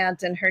Sephardic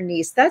aunt and her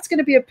niece. That's going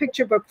to be a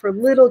picture book for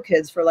little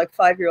kids, for like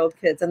 5-year-old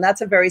kids, and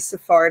that's a very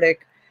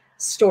Sephardic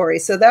story.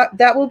 So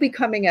that will be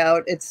coming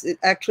out.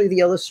 Actually the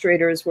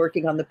illustrator is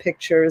working on the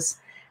pictures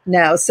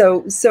now.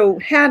 So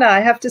Hannah, I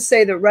have to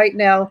say that right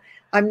now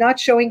I'm not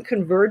showing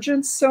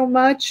convergence so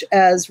much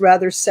as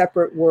rather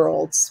separate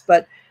worlds,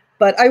 but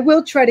I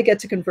will try to get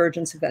to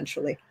convergence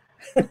eventually.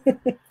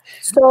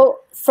 So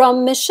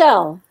from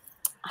Michelle,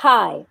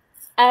 hi.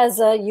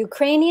 As a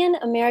Ukrainian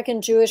American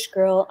Jewish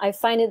girl, I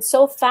find it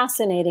so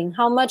fascinating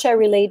how much I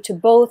relate to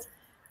both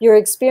your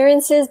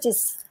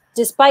experiences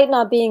despite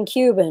not being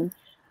Cuban,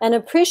 and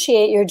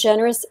appreciate your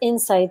generous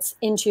insights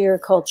into your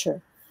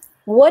culture.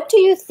 What do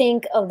you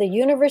think of the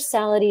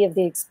universality of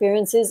the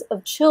experiences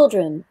of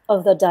children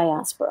of the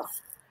diaspora?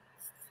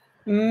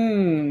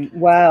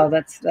 Wow,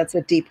 that's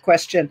a deep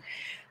question.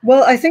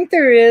 Well, I think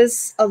there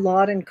is a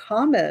lot in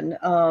common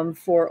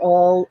for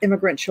all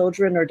immigrant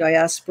children or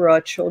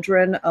diaspora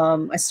children.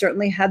 I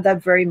certainly had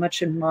that very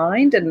much in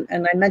mind. And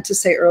I meant to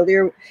say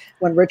earlier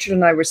when Richard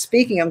and I were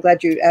speaking, I'm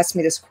glad you asked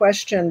me this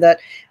question, that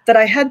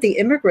I had the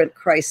immigrant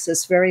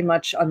crisis very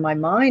much on my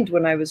mind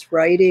when I was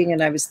writing,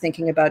 and I was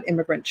thinking about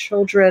immigrant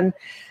children,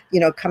 you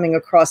know, coming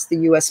across the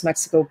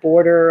US-Mexico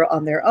border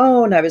on their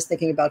own. I was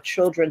thinking about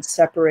children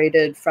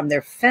separated from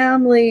their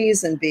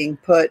families and being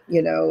put,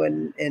 you know,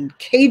 in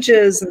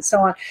cages and so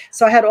on.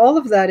 So I had all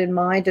of that in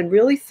mind, and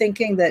really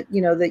thinking that,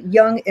 you know, that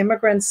young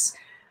immigrants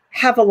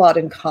have a lot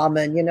in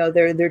common. You know,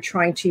 they're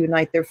trying to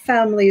unite their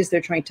families.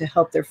 They're trying to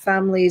help their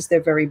families.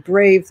 They're very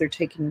brave. They're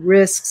taking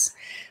risks.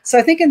 So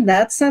I think in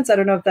that sense, I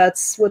don't know if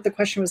that's what the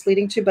question was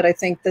leading to, but I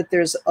think that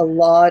there's a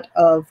lot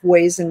of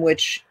ways in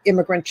which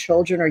immigrant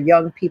children or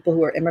young people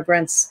who are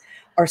immigrants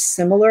are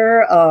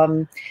similar.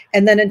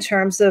 And then in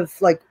terms of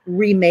like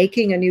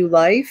remaking a new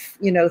life,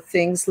 you know,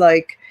 things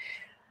like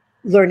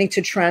learning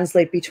to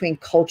translate between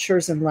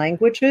cultures and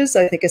languages,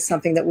 I think is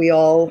something that we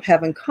all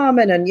have in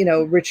common. And, you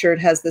know,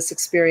 Richard has this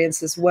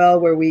experience as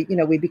well, where we, you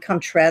know, we become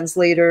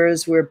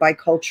translators, we're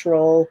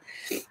bicultural,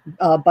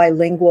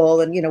 bilingual,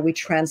 and, you know, we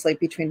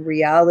translate between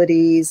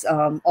realities.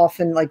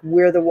 Often like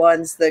we're the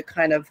ones that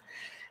kind of,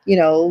 you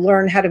know,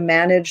 learn how to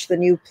manage the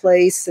new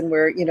place. And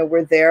we're, you know,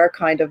 we're there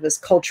kind of as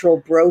cultural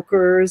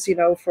brokers, you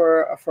know,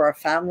 for our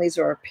families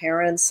or our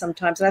parents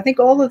sometimes. And I think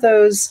all of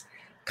those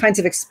kinds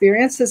of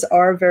experiences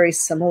are very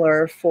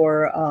similar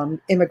for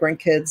immigrant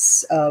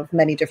kids of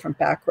many different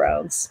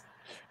backgrounds.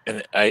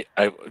 And I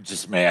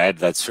just may add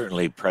that's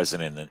certainly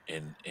present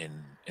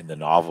in the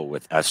novel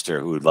with Esther,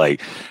 who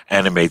like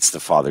animates the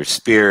father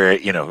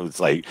spirit, you know, who's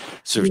like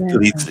sort of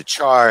leads the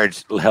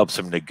charge, helps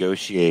him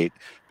negotiate,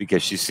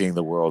 because she's seeing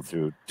the world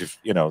through,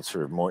 you know,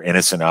 sort of more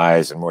innocent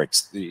eyes and more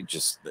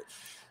just.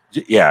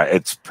 Yeah,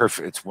 it's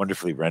perfect. It's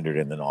wonderfully rendered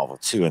in the novel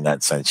too. In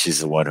that sense, she's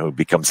the one who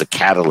becomes a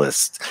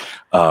catalyst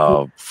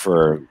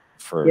for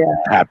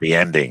happy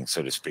ending,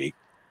 so to speak.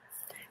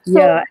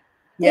 So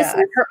yeah,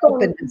 and her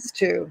openness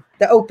too.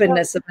 The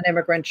openness of an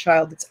immigrant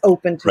child that's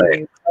open to a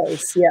new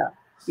place.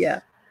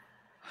 Yeah.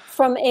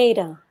 From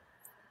Ada.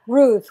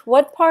 Ruth,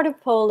 what part of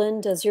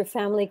Poland does your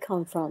family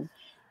come from?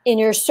 In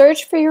your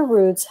search for your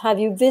roots, have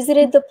you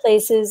visited the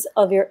places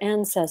of your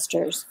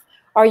ancestors?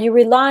 Are you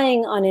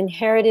relying on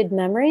inherited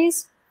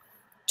memories?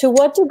 To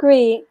what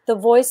degree the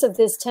voice of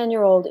this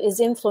 10-year-old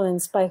is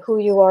influenced by who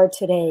you are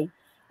today?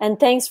 And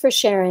thanks for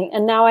sharing.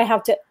 And now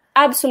I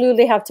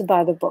absolutely have to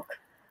buy the book.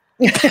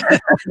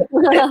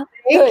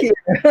 Thank you.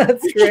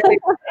 That's great.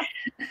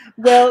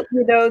 Well,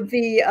 you know,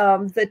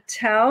 the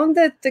town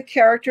that the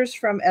characters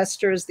from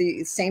Esther is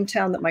the same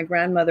town that my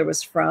grandmother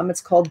was from. It's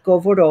called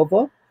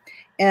Goworowo,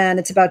 and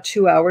it's about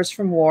 2 hours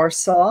from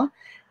Warsaw.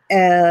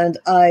 And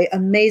I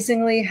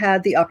amazingly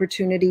had the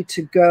opportunity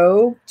to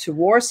go to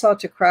Warsaw,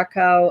 to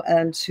Krakow,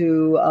 and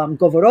to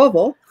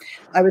Goworowo.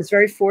 I was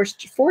very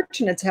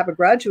fortunate to have a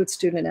graduate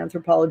student in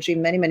anthropology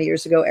many, many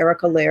years ago,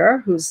 Erica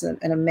Lair, who's an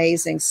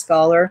amazing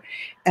scholar.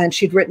 And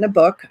she'd written a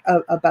book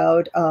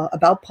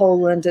about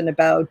Poland and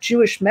about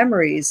Jewish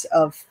memories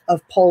of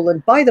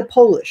Poland by the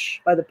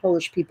Polish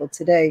people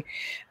today.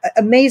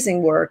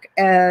 Amazing work.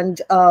 And,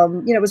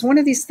 you know, it was one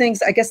of these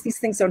things, I guess these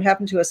things don't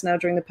happen to us now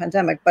during the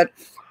pandemic, but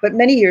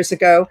many years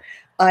ago,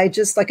 I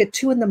just, like at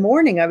 2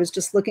 a.m, I was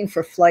just looking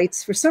for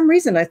flights. For some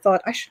reason, I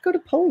thought I should go to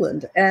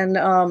Poland. And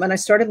I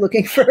started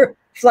looking for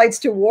flights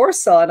to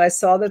Warsaw, and I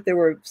saw that there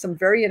were some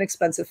very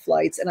inexpensive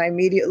flights. And I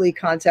immediately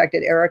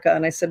contacted Erica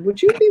and I said,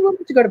 would you be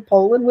willing to go to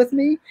Poland with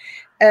me?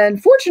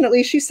 And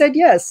fortunately, she said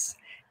yes.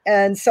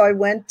 And so I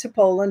went to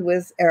Poland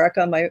with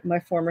Erica, my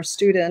former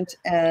student,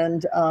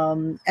 and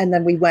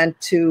then we went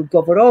to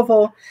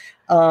Goworowo.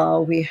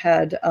 We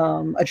had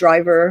a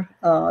driver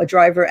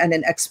and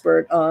an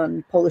expert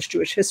on Polish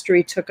Jewish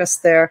history took us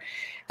there.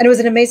 And it was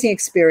an amazing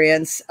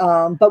experience.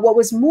 But what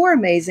was more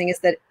amazing is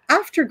that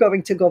after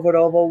going to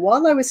Goworowo,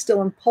 while I was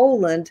still in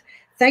Poland,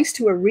 thanks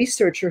to a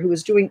researcher who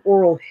was doing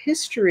oral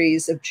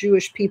histories of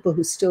Jewish people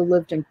who still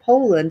lived in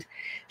Poland,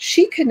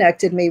 she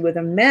connected me with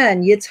a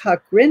man,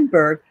 Yitzhak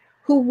Grinberg,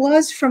 who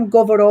was from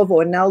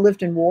Goworowo and now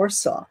lived in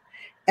Warsaw.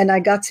 And I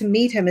got to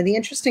meet him. And the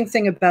interesting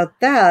thing about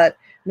that,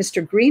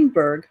 Mr.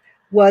 Greenberg,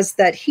 was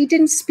that he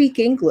didn't speak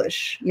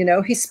English. You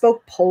know, he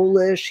spoke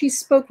Polish, he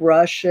spoke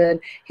Russian,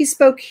 he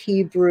spoke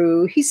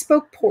Hebrew, he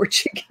spoke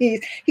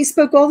Portuguese, he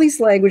spoke all these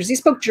languages, he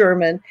spoke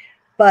German,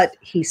 but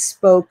he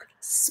spoke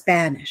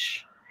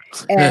Spanish.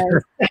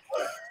 And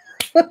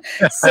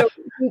so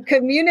we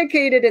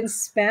communicated in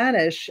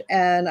Spanish,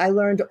 and I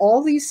learned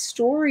all these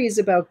stories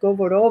about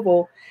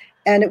Goworowo.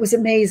 And it was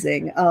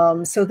amazing.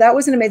 So that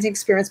was an amazing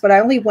experience, but I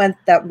only went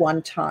that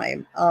one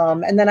time.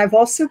 And then I've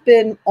also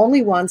been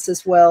only once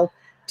as well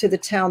to the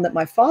town that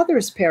my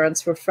father's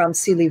parents were from,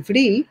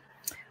 Silivri,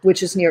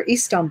 which is near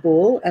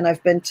Istanbul. And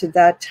I've been to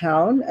that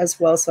town as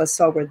well. So I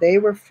saw where they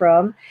were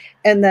from.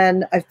 And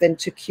then I've been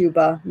to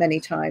Cuba many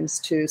times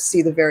to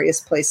see the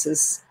various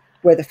places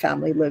where the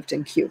family lived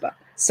in Cuba.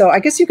 So I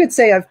guess you could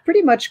say I've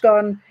pretty much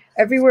gone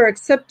everywhere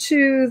except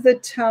to the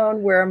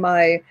town where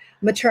my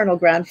maternal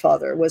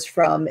grandfather was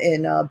from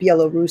in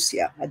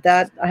Belarusia.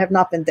 That I have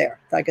not been there.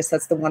 I guess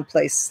that's the one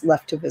place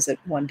left to visit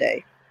one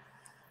day.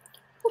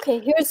 Okay,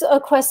 here's a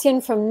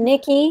question from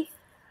Nikki.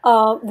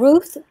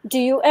 Ruth, do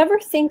you ever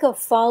think of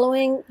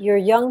following your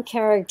young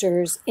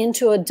characters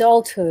into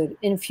adulthood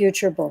in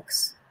future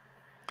books?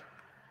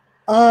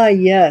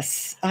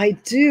 Yes, I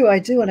do.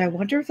 And I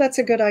wonder if that's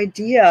a good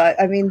idea.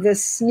 I mean,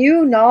 this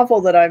new novel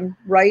that I'm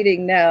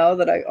writing now,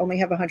 that I only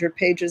have 100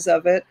 pages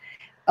of it,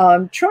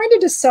 trying to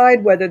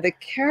decide whether the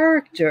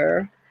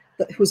character,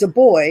 who's a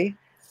boy,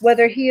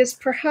 whether he is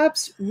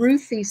perhaps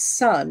Ruthie's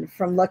son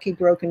from Lucky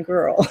Broken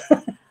Girl.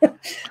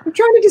 I'm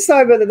trying to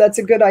decide whether that's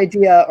a good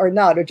idea or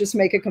not, or just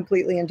make it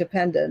completely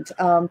independent.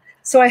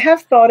 So I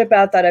have thought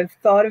about that. I've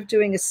thought of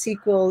doing a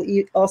sequel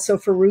also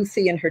for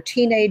Ruthie in her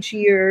teenage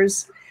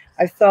years.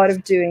 I've thought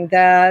of doing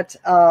that.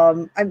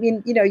 I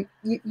mean, you know,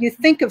 you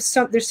think of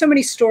there's so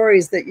many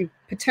stories that you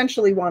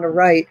potentially want to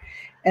write,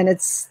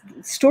 and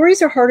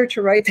stories are harder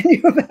to write than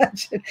you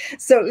imagine.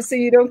 So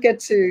you don't get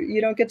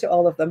to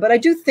all of them. But I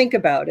do think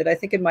about it. I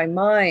think in my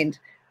mind,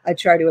 I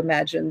try to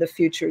imagine the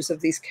futures of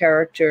these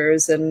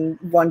characters and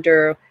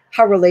wonder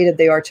how related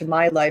they are to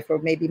my life, or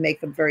maybe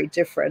make them very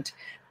different.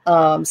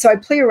 So I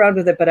play around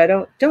with it, but I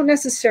don't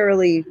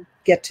necessarily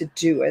get to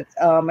do it.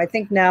 I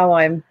think now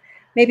I'm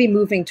maybe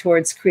moving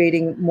towards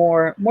creating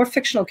more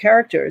fictional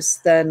characters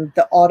than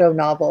the auto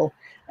novel,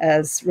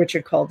 as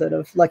Richard called it,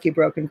 of Lucky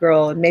Broken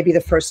Girl. And maybe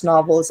the first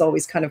novel is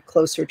always kind of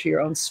closer to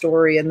your own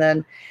story. And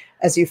then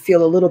as you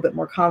feel a little bit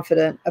more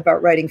confident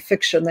about writing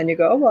fiction, then you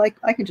go, oh, well,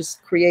 I can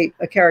just create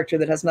a character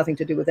that has nothing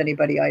to do with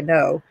anybody I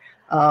know,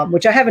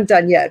 which I haven't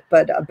done yet,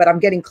 but I'm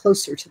getting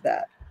closer to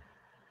that.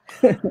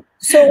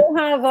 So we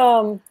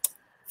have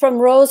from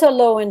Rosa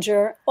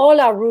Lowinger,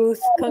 hola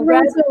Ruth,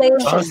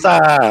 congratulations.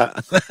 Rosa.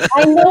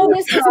 I know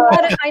this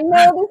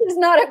is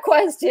not a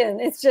question.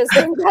 It's just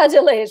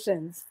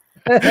congratulations.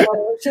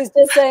 So she's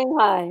just saying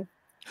hi.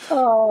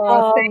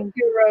 Oh, thank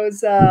you,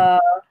 Rosa.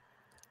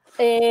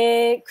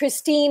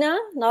 Christina,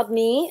 not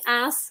me,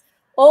 asks,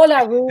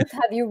 hola Ruth,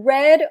 have you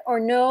read or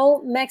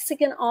know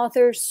Mexican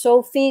author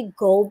Sophie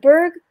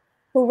Goldberg,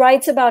 who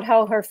writes about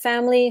how her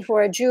family, who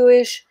are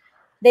Jewish,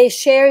 they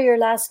share your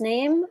last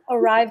name,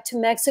 arrived to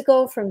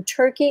Mexico from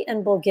Turkey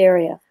and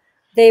Bulgaria.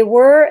 They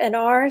were and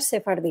are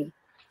Sephardi.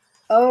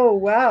 Oh,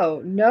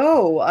 wow.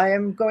 No, I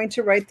am going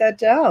to write that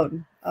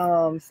down.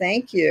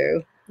 Thank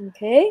you.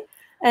 Okay.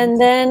 And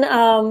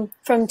then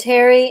from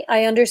Terry,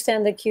 I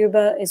understand that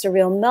Cuba is a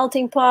real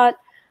melting pot,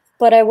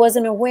 but I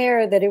wasn't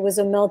aware that it was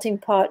a melting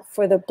pot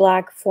for the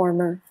Black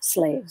former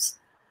slaves.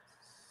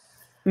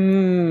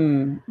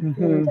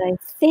 Mm-hmm. And I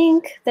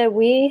think that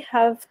we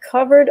have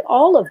covered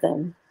all of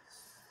them.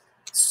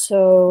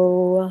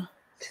 So,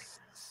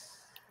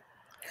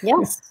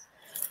 yes.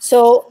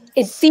 So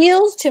it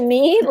feels to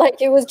me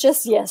like it was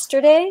just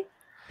yesterday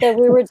that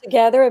we were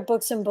together at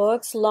Books and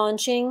Books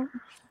launching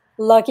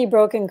Lucky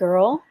Broken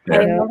Girl. Yeah. I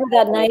remember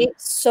that night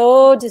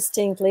so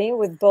distinctly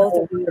with both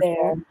of you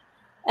there.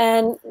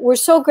 And we're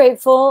so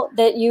grateful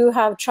that you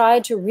have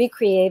tried to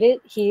recreate it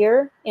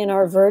here in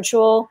our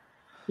virtual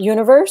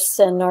universe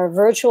and our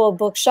virtual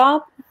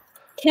bookshop.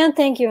 Can't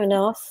thank you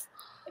enough,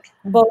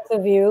 both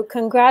of you.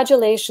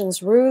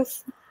 Congratulations,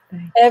 Ruth.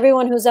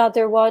 Everyone who's out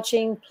there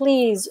watching,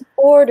 please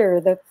order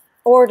the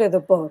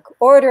book,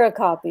 order a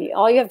copy.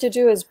 All you have to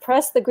do is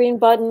press the green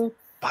button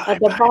at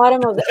the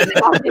bottom of the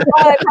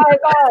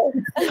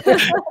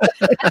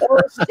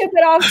We'll ship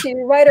it off to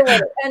you right away.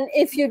 And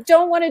if you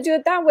don't want to do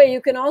it that way, you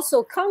can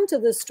also come to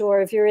the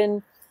store. If you're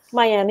in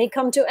Miami,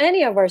 come to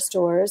any of our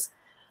stores,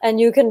 and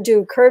you can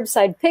do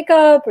curbside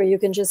pickup, or you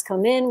can just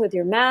come in with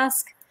your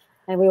mask,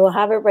 and we will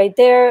have it right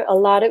there.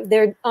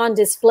 They're on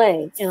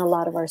display in a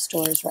lot of our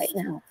stores right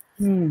now.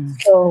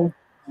 So,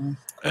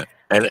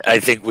 and I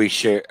think we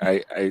share.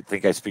 I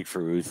think I speak for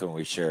Ruth when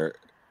we share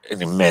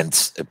an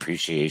immense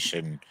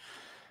appreciation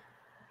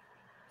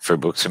for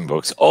Books and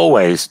Books,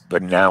 always,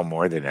 but now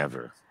more than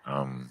ever,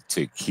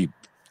 to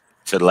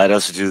let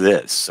us do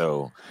this.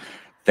 So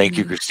thank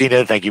you,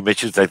 Christina. Thank you,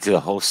 Mitchell. Thank you to the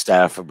whole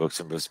staff of Books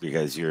and Books,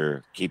 because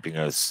you're keeping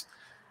us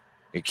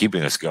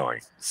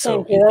going.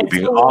 So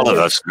keeping all of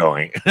us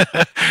going.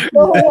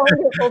 So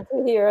wonderful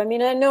to hear. I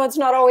mean, I know it's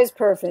not always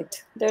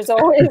perfect. There's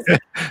always,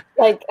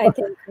 like, I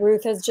think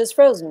Ruth has just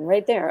frozen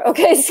right there.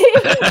 Okay, see?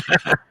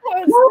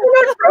 I'm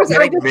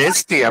getting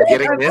misty. I know.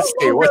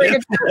 Believe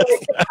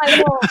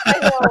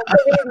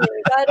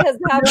me, that has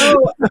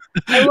happened.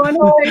 I want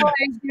to say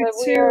thank you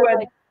too.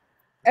 And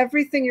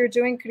everything you're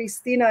doing,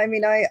 Christina. I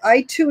mean,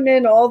 I tune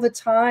in all the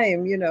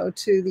time,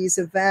 to these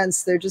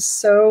events. They're just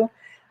so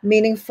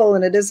meaningful,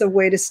 and it is a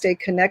way to stay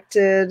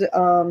connected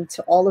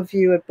to all of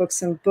you at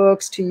Books and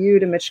Books, to you,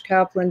 to Mitch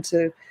Kaplan,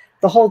 to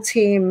the whole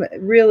team.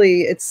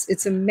 Really,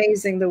 it's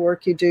amazing the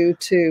work you do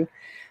to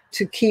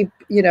keep,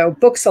 you know,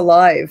 books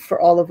alive for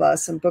all of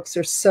us. And books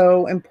are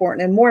so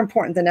important, and more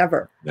important than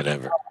ever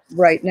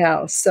right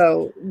now.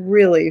 So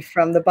really,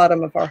 from the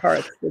bottom of our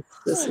hearts,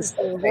 this is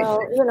so great. Well,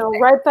 you know,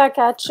 right back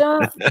at you.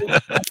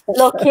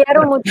 Lo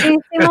quiero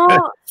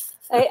muchísimo.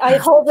 I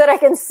hope that I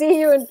can see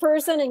you in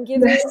person and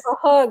give you a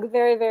hug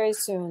very, very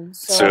soon.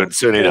 So,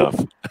 soon enough.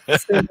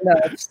 Soon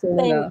enough. Thank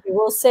you.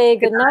 We'll say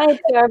good night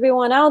to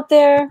everyone out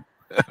there.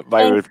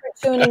 Bye, Thanks Ruth.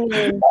 for tuning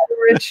in. Bye,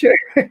 Richard.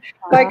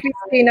 Bye,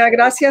 Cristina.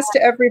 Gracias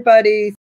to everybody.